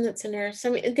cousin that's a nurse. I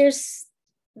mean,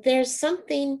 there's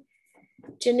something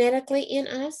genetically in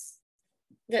us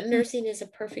that nursing is a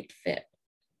perfect fit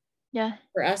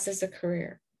for us as a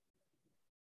career.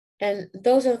 And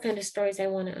those are the kind of stories I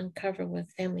want to uncover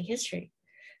with family history.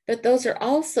 But those are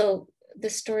also the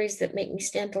stories that make me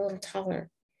stand a little taller,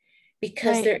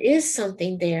 because there is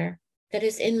something there that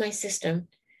is in my system,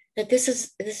 that this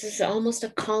is almost a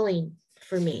calling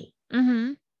for me.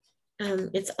 Mm-hmm.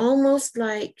 It's almost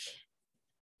like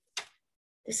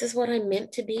this is what I'm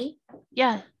meant to be.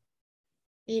 Yeah.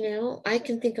 You know, I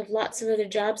can think of lots of other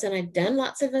jobs, and I've done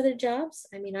lots of other jobs.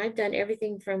 I mean, I've done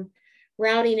everything from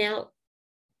routing out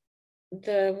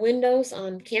the windows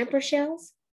on camper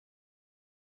shells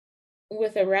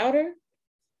with a router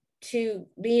to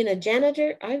being a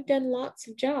janitor. I've done lots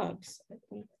of jobs.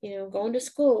 You know, going to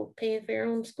school, paying for your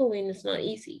own schooling is not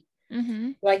easy.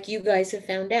 Mm-hmm. Like you guys have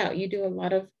found out, you do a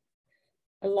lot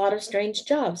of strange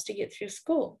jobs to get through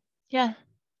school. Yeah.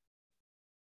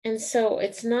 And so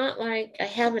it's not like I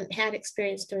haven't had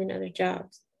experience doing other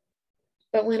jobs.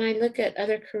 But when I look at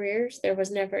other careers, there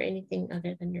was never anything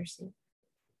other than nursing.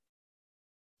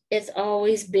 It's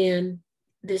always been,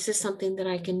 this is something that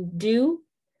I can do.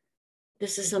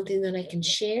 This is something that I can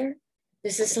share.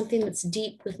 This is something that's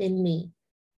deep within me.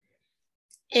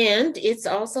 And it's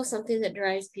also something that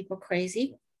drives people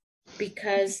crazy,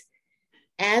 because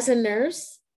as a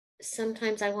nurse,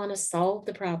 sometimes I want to solve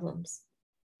the problems.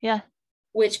 Yeah.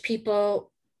 Which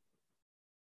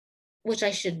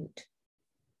I shouldn't.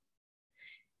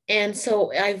 And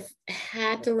so I've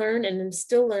had to learn, and I'm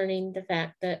still learning, the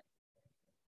fact that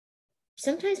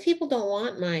sometimes people don't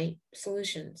want my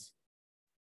solutions.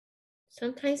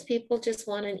 Sometimes people just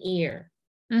want an ear.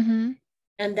 Mm-hmm.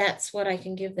 And that's what I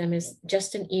can give them, is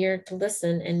just an ear to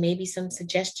listen, and maybe some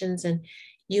suggestions, and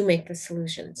you make the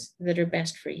solutions that are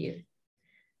best for you.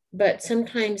 But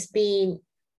sometimes, being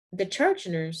the charge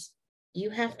nurse,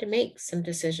 you have to make some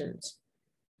decisions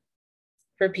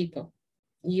for people.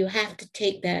 You have to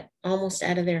take that almost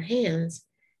out of their hands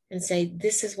and say,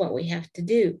 this is what we have to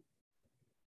do.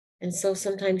 And so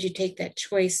sometimes you take that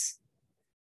choice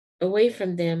away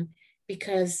from them,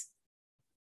 because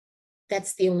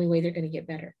that's the only way they're going to get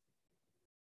better.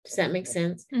 Does that make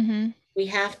sense? Mm-hmm. We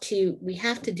have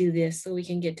to do this so we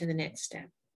can get to the next step.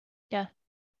 Yeah.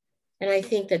 And I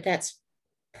think that that's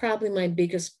probably my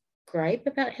biggest gripe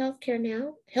about healthcare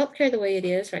now. Healthcare the way it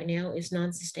is right now is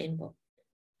non-sustainable.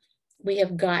 We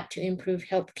have got to improve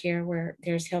healthcare where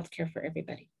there's healthcare for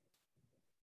everybody.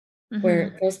 Mm-hmm.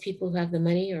 Where those people who have the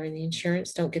money or the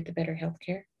insurance don't get the better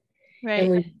healthcare. Right.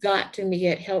 And we've got to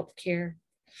get healthcare.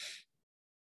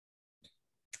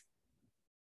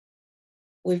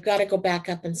 We've got to go back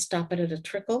up and stop it at a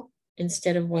trickle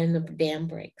instead of when the dam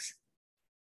breaks.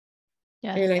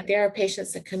 Yeah. And like, there are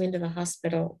patients that come into the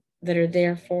hospital that are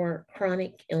there for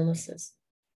chronic illnesses.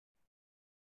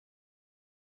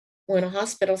 When a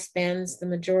hospital spends the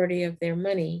majority of their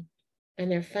money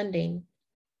and their funding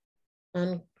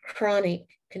on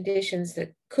chronic conditions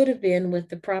that could have been, with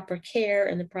the proper care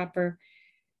and the proper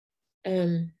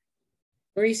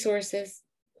resources,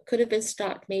 could have been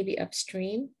stopped maybe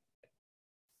upstream.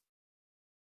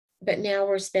 But now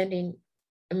we're spending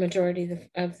a majority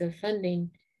of the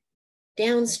funding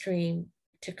downstream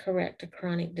to correct a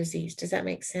chronic disease. Does that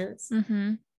make sense? Mm-hmm.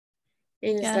 And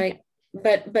it's like,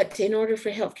 but in order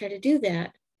for healthcare to do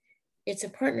that, it's a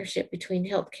partnership between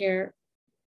healthcare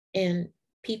and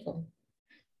people.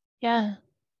 Yeah.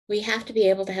 We have to be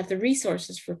able to have the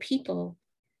resources for people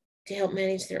to help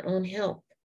manage their own health,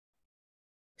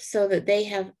 so that they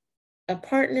have a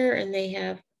partner, and they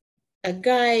have a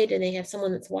guide, and they have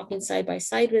someone that's walking side by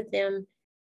side with them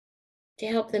to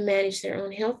help them manage their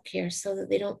own health care, so that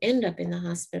they don't end up in the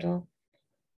hospital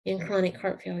in chronic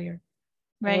heart failure,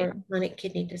 right, or chronic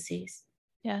kidney disease.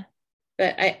 Yeah.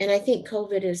 But I think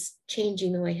COVID is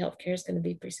changing the way healthcare is going to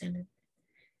be presented.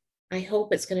 I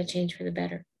hope it's going to change for the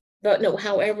better. But no,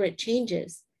 however it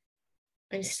changes,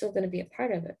 I'm still going to be a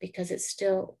part of it, because it's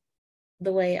still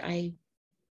the way I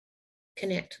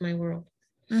connect to my world.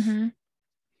 Mm-hmm.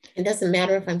 It doesn't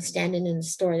matter if I'm standing in the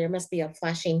store, there must be a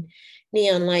flashing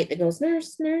neon light that goes,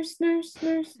 nurse, nurse, nurse,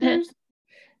 nurse, nurse.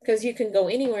 Because you can go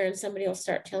anywhere and somebody will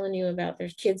start telling you about their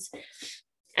kids'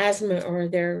 asthma or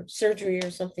their surgery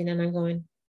or something. And I'm going,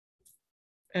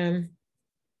 I'm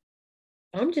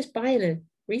just buying a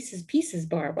Reese's Pieces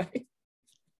bar.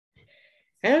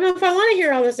 I don't know if I want to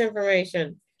hear all this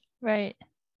information. Right.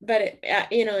 But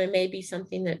it may be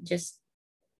something that just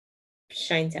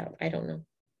shines out. I don't know.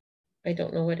 I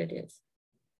don't know what it is.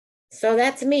 So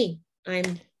that's me.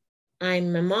 I'm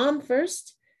a mom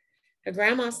first, a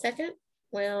grandma second.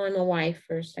 Well, I'm a wife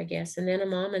first, I guess, and then a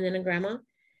mom, and then a grandma.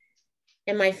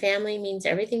 And my family means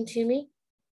everything to me.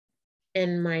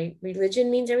 And my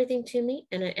religion means everything to me.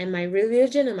 And my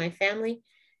religion and my family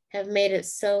have made it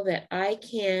so that I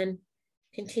can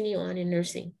continue on in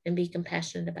nursing and be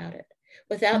compassionate about it.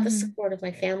 Without the support of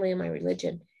my family and my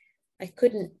religion, I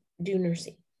couldn't do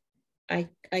nursing. I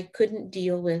couldn't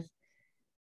deal with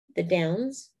the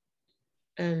downs.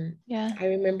 I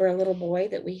remember a little boy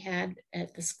that we had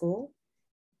at the school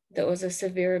that was a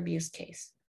severe abuse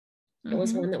case. It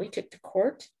was one that we took to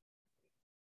court.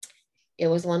 It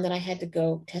was one that I had to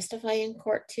go testify in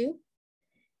court to.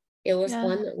 It was Yeah.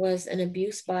 one that was an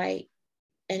abuse by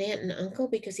an aunt and uncle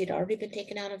because he'd already been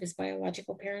taken out of his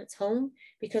biological parents' home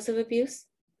because of abuse.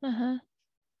 Uh-huh.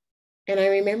 And I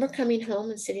remember coming home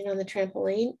and sitting on the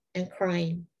trampoline and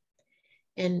crying.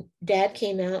 And Dad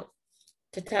came out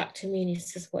to talk to me and he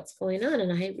says, "What's going on?"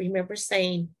 And I remember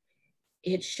saying,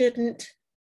 "It shouldn't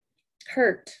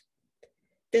hurt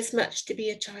this much to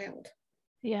be a child."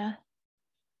 Yeah.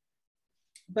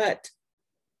 But,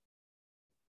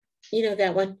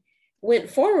 that one went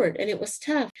forward and it was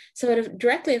tough. So it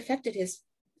directly affected his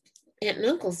aunt and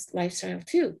uncle's lifestyle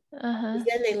too. Uh-huh.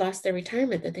 Then they lost their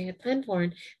retirement that they had planned for.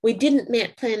 And we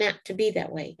didn't plan out to be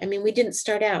that way. I mean, we didn't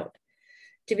start out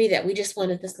to be that. We just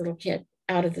wanted this little kid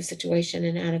out of the situation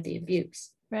and out of the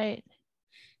abuse. Right.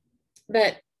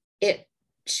 But it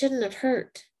shouldn't have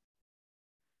hurt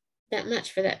that much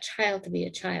for that child to be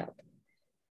a child.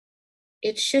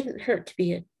 It shouldn't hurt to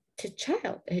be a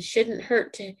child. It shouldn't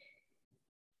hurt to,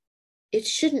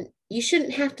 you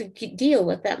shouldn't have to deal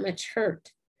with that much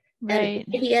hurt. Right. And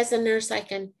maybe as a nurse, I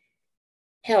can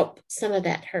help some of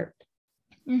that hurt.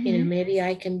 Mm-hmm. Maybe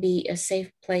I can be a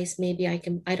safe place. Maybe I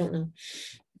don't know.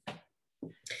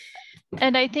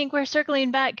 And I think we're circling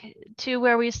back to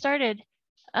where we started.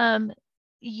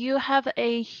 You have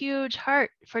a huge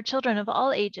heart for children of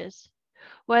all ages,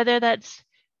 whether that's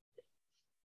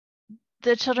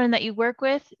the children that you work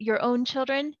with, your own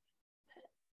children,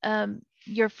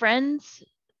 your friends.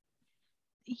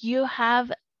 You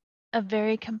have a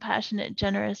very compassionate,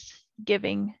 generous,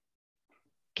 giving,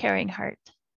 caring heart.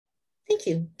 Thank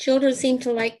you. Children seem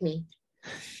to like me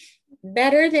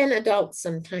better than adults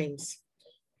sometimes.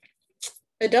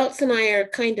 Adults and I are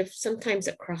kind of sometimes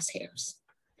at crosshairs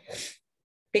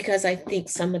because I think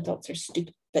some adults are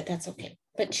stupid, but that's okay.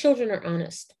 But children are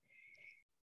honest.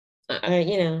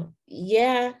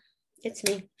 Yeah, it's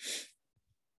me.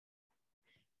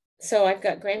 So I've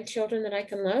got grandchildren that I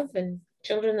can love and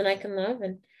children that I can love.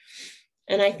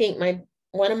 And I think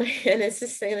one of my, and this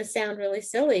is going to sound really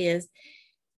silly, is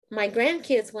my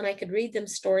grandkids, when I could read them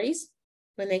stories,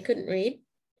 when they couldn't read,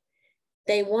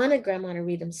 they wanted grandma to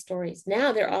read them stories.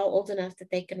 Now they're all old enough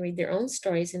that they can read their own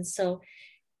stories. And so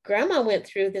grandma went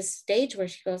through this stage where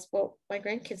she goes, "Well, my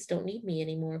grandkids don't need me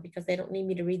anymore because they don't need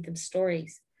me to read them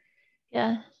stories."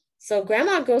 Yeah. So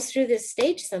grandma goes through this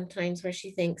stage sometimes where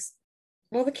she thinks,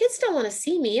 "Well, the kids don't want to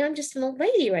see me. I'm just an old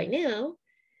lady right now."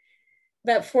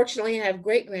 But fortunately, I have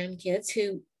great grandkids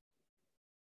who,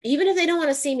 even if they don't want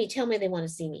to see me, tell me they want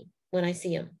to see me when I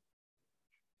see them.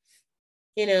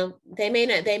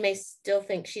 They may still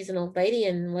think she's an old lady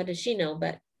and what does she know?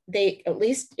 But they, at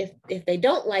least if they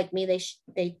don't like me,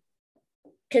 they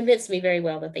convince me very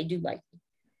well that they do like me.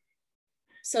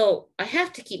 So I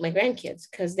have to keep my grandkids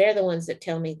because they're the ones that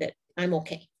tell me that I'm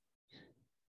okay.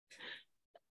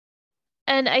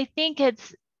 And I think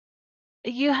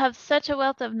you have such a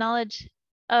wealth of knowledge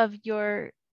of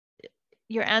your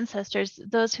ancestors,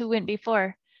 those who went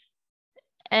before,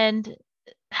 and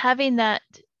having that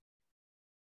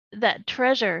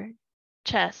treasure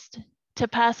chest to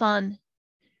pass on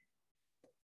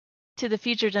to the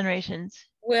future generations.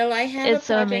 Well, I have it's a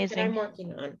so project amazing that I'm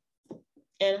working on,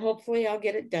 and hopefully I'll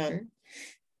get it done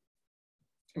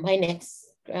by next,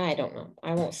 I don't know.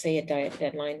 I won't say a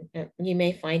deadline. You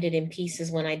may find it in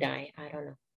pieces when I die. I don't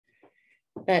know.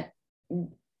 But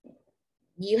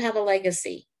you have a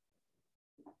legacy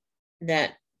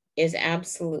that is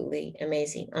absolutely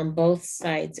amazing on both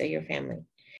sides of your family.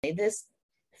 This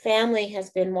family has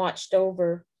been watched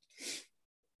over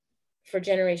for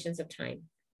generations of time.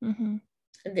 Mm-hmm.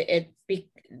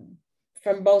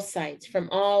 From both sides, from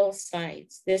all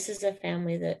sides. This is a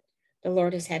family that the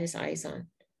Lord has had his eyes on.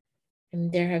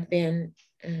 And there have been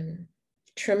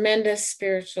tremendous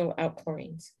spiritual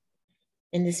outpourings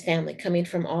in this family coming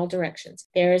from all directions.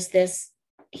 There is this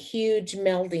huge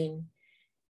melding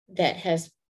that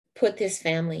has put this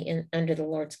family under the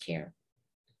Lord's care.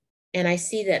 And I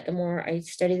see that the more I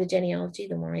study the genealogy,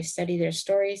 the more I study their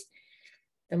stories,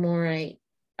 the more I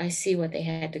see what they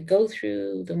had to go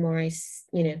through, the more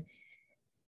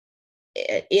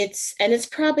it's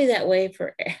probably that way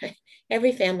for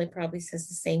every family. Probably says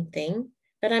the same thing,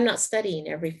 but I'm not studying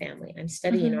every family. I'm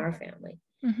studying our family.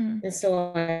 And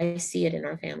so I see it in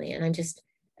our family, and I'm just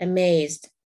amazed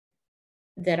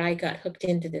that I got hooked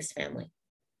into this family.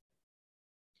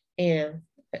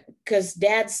 Because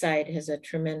Dad's side has a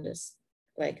tremendous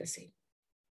legacy.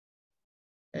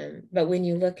 But when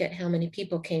you look at how many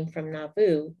people came from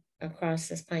Nauvoo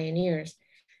across as pioneers,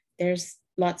 there's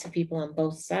lots of people on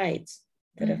both sides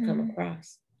that have come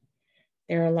across.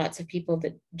 There are lots of people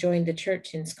that joined the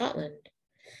church in Scotland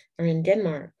or in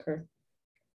Denmark or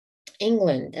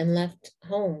England and left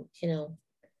home.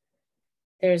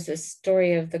 There's this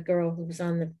story of the girl who was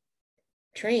on the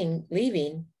train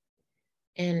leaving,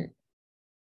 and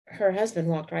her husband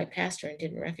walked right past her and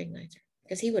didn't recognize her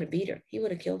because he would have beat her. He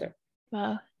would have killed her.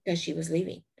 Wow. Because she was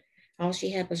leaving. All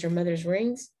she had was her mother's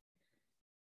rings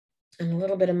and a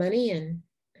little bit of money and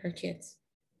her kids.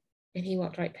 And he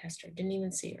walked right past her, didn't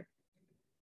even see her.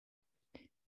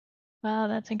 Wow,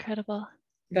 that's incredible.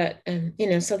 But,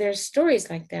 so there's stories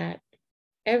like that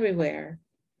everywhere.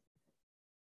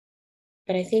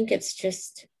 But I think it's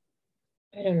just,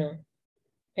 I don't know.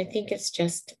 I think it's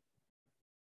just,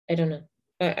 I don't know.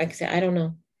 Like I said, I don't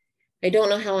know. I don't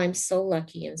know how I'm so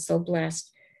lucky and so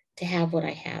blessed to have what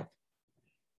I have.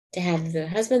 To have the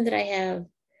husband that I have,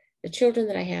 the children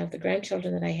that I have, the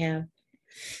grandchildren that I have.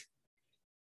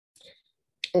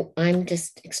 Oh, I'm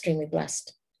just extremely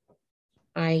blessed.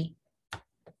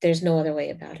 There's no other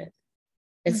way about it.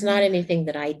 It's not anything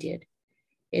that I did.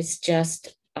 It's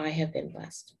just, I have been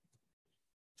blessed.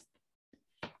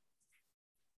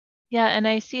 Yeah, and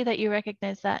I see that you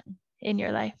recognize that in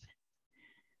your life.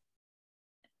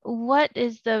 What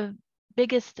is the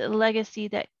biggest legacy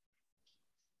that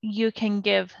you can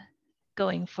give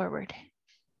going forward?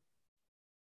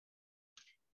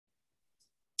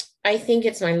 I think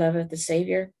it's my love of the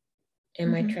Savior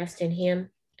and my trust in him,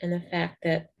 and the fact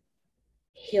that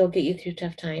he'll get you through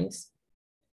tough times.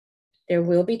 There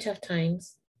will be tough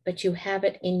times, but you have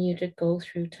it in you to go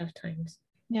through tough times.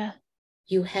 Yeah.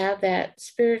 You have that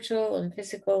spiritual and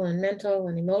physical and mental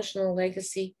and emotional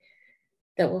legacy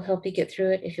that will help you get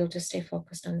through it if you'll just stay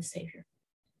focused on the Savior.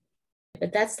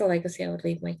 But that's the legacy I would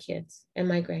leave my kids and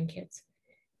my grandkids,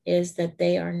 is that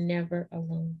they are never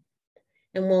alone.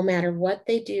 And no matter what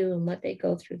they do and what they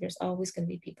go through, there's always going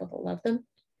to be people that love them.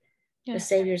 Yeah. The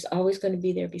Savior's always going to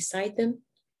be there beside them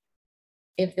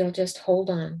if they'll just hold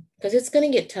on, because it's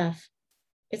going to get tough.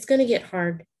 It's going to get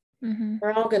hard.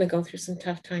 We're all going to go through some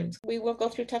tough times. We will go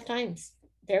through tough times.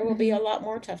 There will be a lot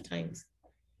more tough times.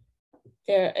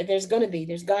 There's got to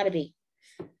be.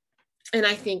 And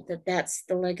I think that that's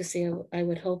the legacy I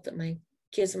would hope that my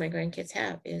kids and my grandkids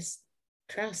have, is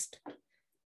trust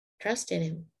in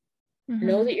him.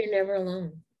 Know that you're never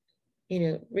alone.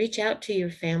 Reach out to your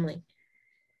family.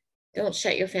 Don't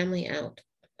shut your family out.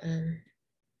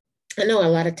 I know a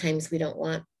lot of times we don't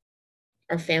want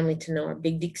our family to know our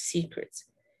big secrets.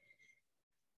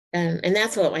 And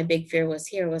that's what my big fear was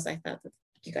here, was I thought that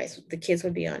the kids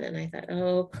would be on it. And I thought,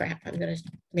 oh crap, I'm going to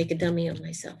make a dummy of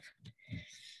myself.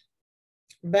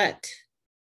 But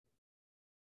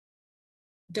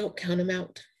don't count them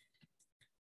out.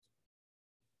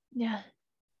 Yeah.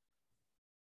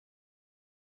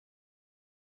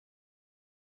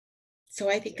 So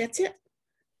I think that's it.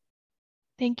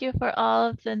 Thank you for all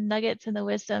of the nuggets and the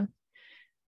wisdom.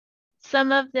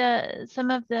 Some of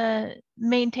the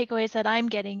main takeaways that I'm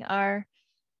getting are,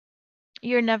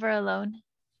 you're never alone.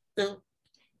 No.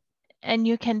 And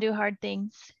you can do hard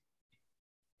things.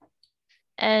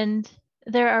 And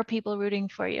there are people rooting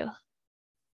for you.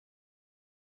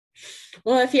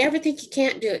 Well, if you ever think you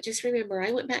can't do it, just remember,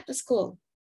 I went back to school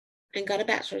and got a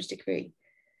bachelor's degree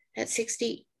at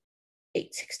 68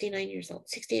 years old.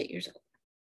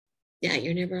 Yeah,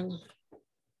 you're never alone.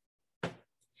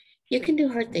 You can do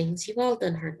hard things. You've all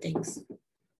done hard things.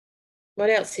 What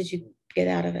else did you get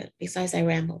out of it besides I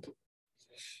rambled?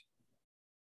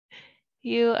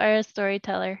 You are a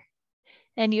storyteller,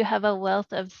 and you have a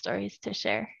wealth of stories to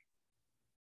share.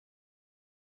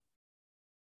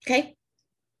 Okay.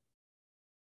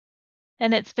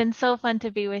 And it's been so fun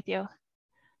to be with you.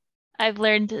 I've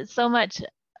learned so much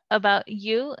about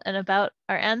you and about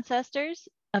our ancestors,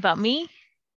 about me.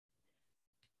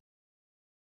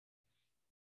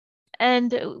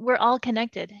 And we're all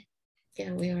connected.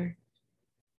 Yeah, we are.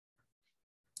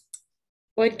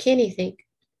 What'd Kenny think?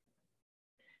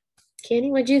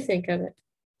 Kenny, what'd you think of it?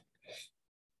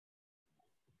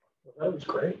 Well, that was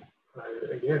great.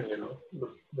 Again,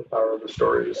 the power of the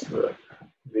story is the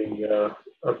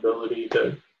ability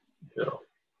to,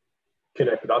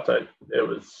 connect the dots.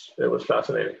 It was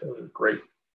fascinating. It was great.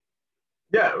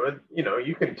 Yeah, but,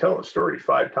 you can tell a story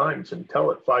 5 times and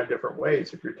tell it 5 different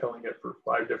ways if you're telling it for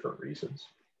 5 different reasons.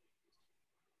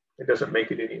 It doesn't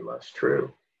make it any less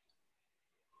true.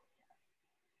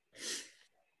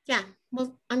 Yeah,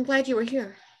 well, I'm glad you were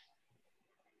here.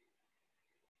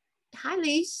 Hi,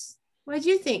 Lise. What did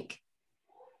you think?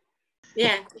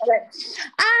 Yeah.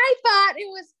 I thought it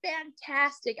was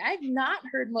fantastic. I've not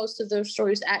heard most of those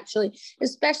stories, actually,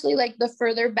 especially like the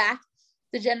further back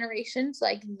the generations,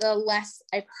 like the less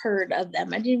I've heard of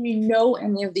them. I didn't even know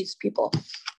any of these people.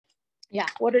 Yeah,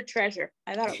 what a treasure.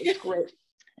 I thought it was great.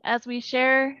 As we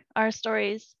share our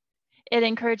stories, it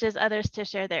encourages others to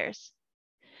share theirs.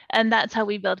 And that's how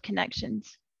we build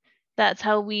connections. That's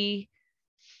how we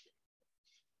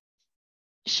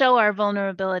show our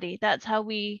vulnerability. That's how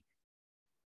we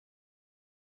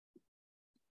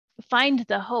find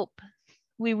the hope.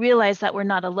 We realize that we're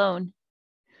not alone.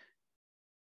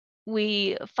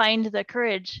 We find the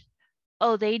courage.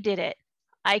 Oh, they did it.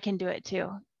 I can do it too.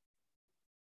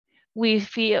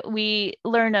 We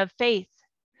learn of faith.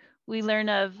 We learn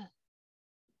of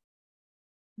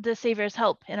the Savior's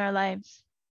help in our lives.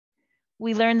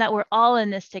 We learn that we're all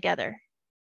in this together.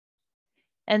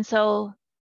 And so,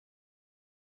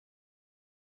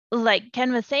 like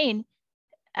Ken was saying,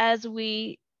 as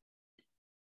we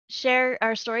share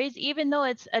our stories, even though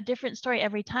it's a different story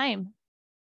every time,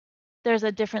 there's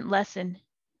a different lesson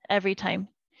every time,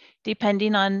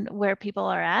 depending on where people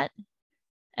are at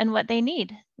and what they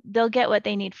need. They'll get what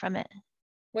they need from it.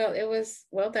 Well, it was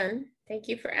well done. Thank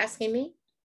you for asking me.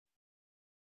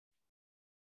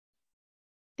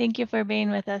 Thank you for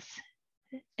being with us.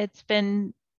 It's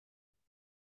been,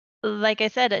 like I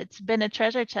said, it's been a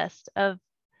treasure chest of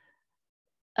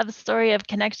a story of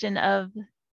connection, of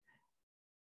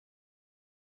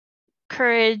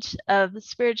courage, of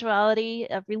spirituality,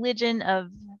 of religion, of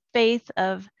faith,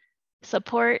 of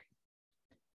support,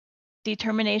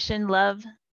 determination, love,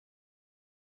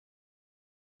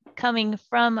 coming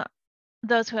from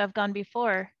those who have gone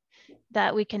before,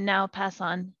 that we can now pass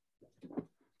on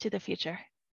to the future.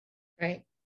 Right.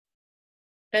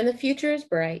 And the future is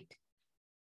bright.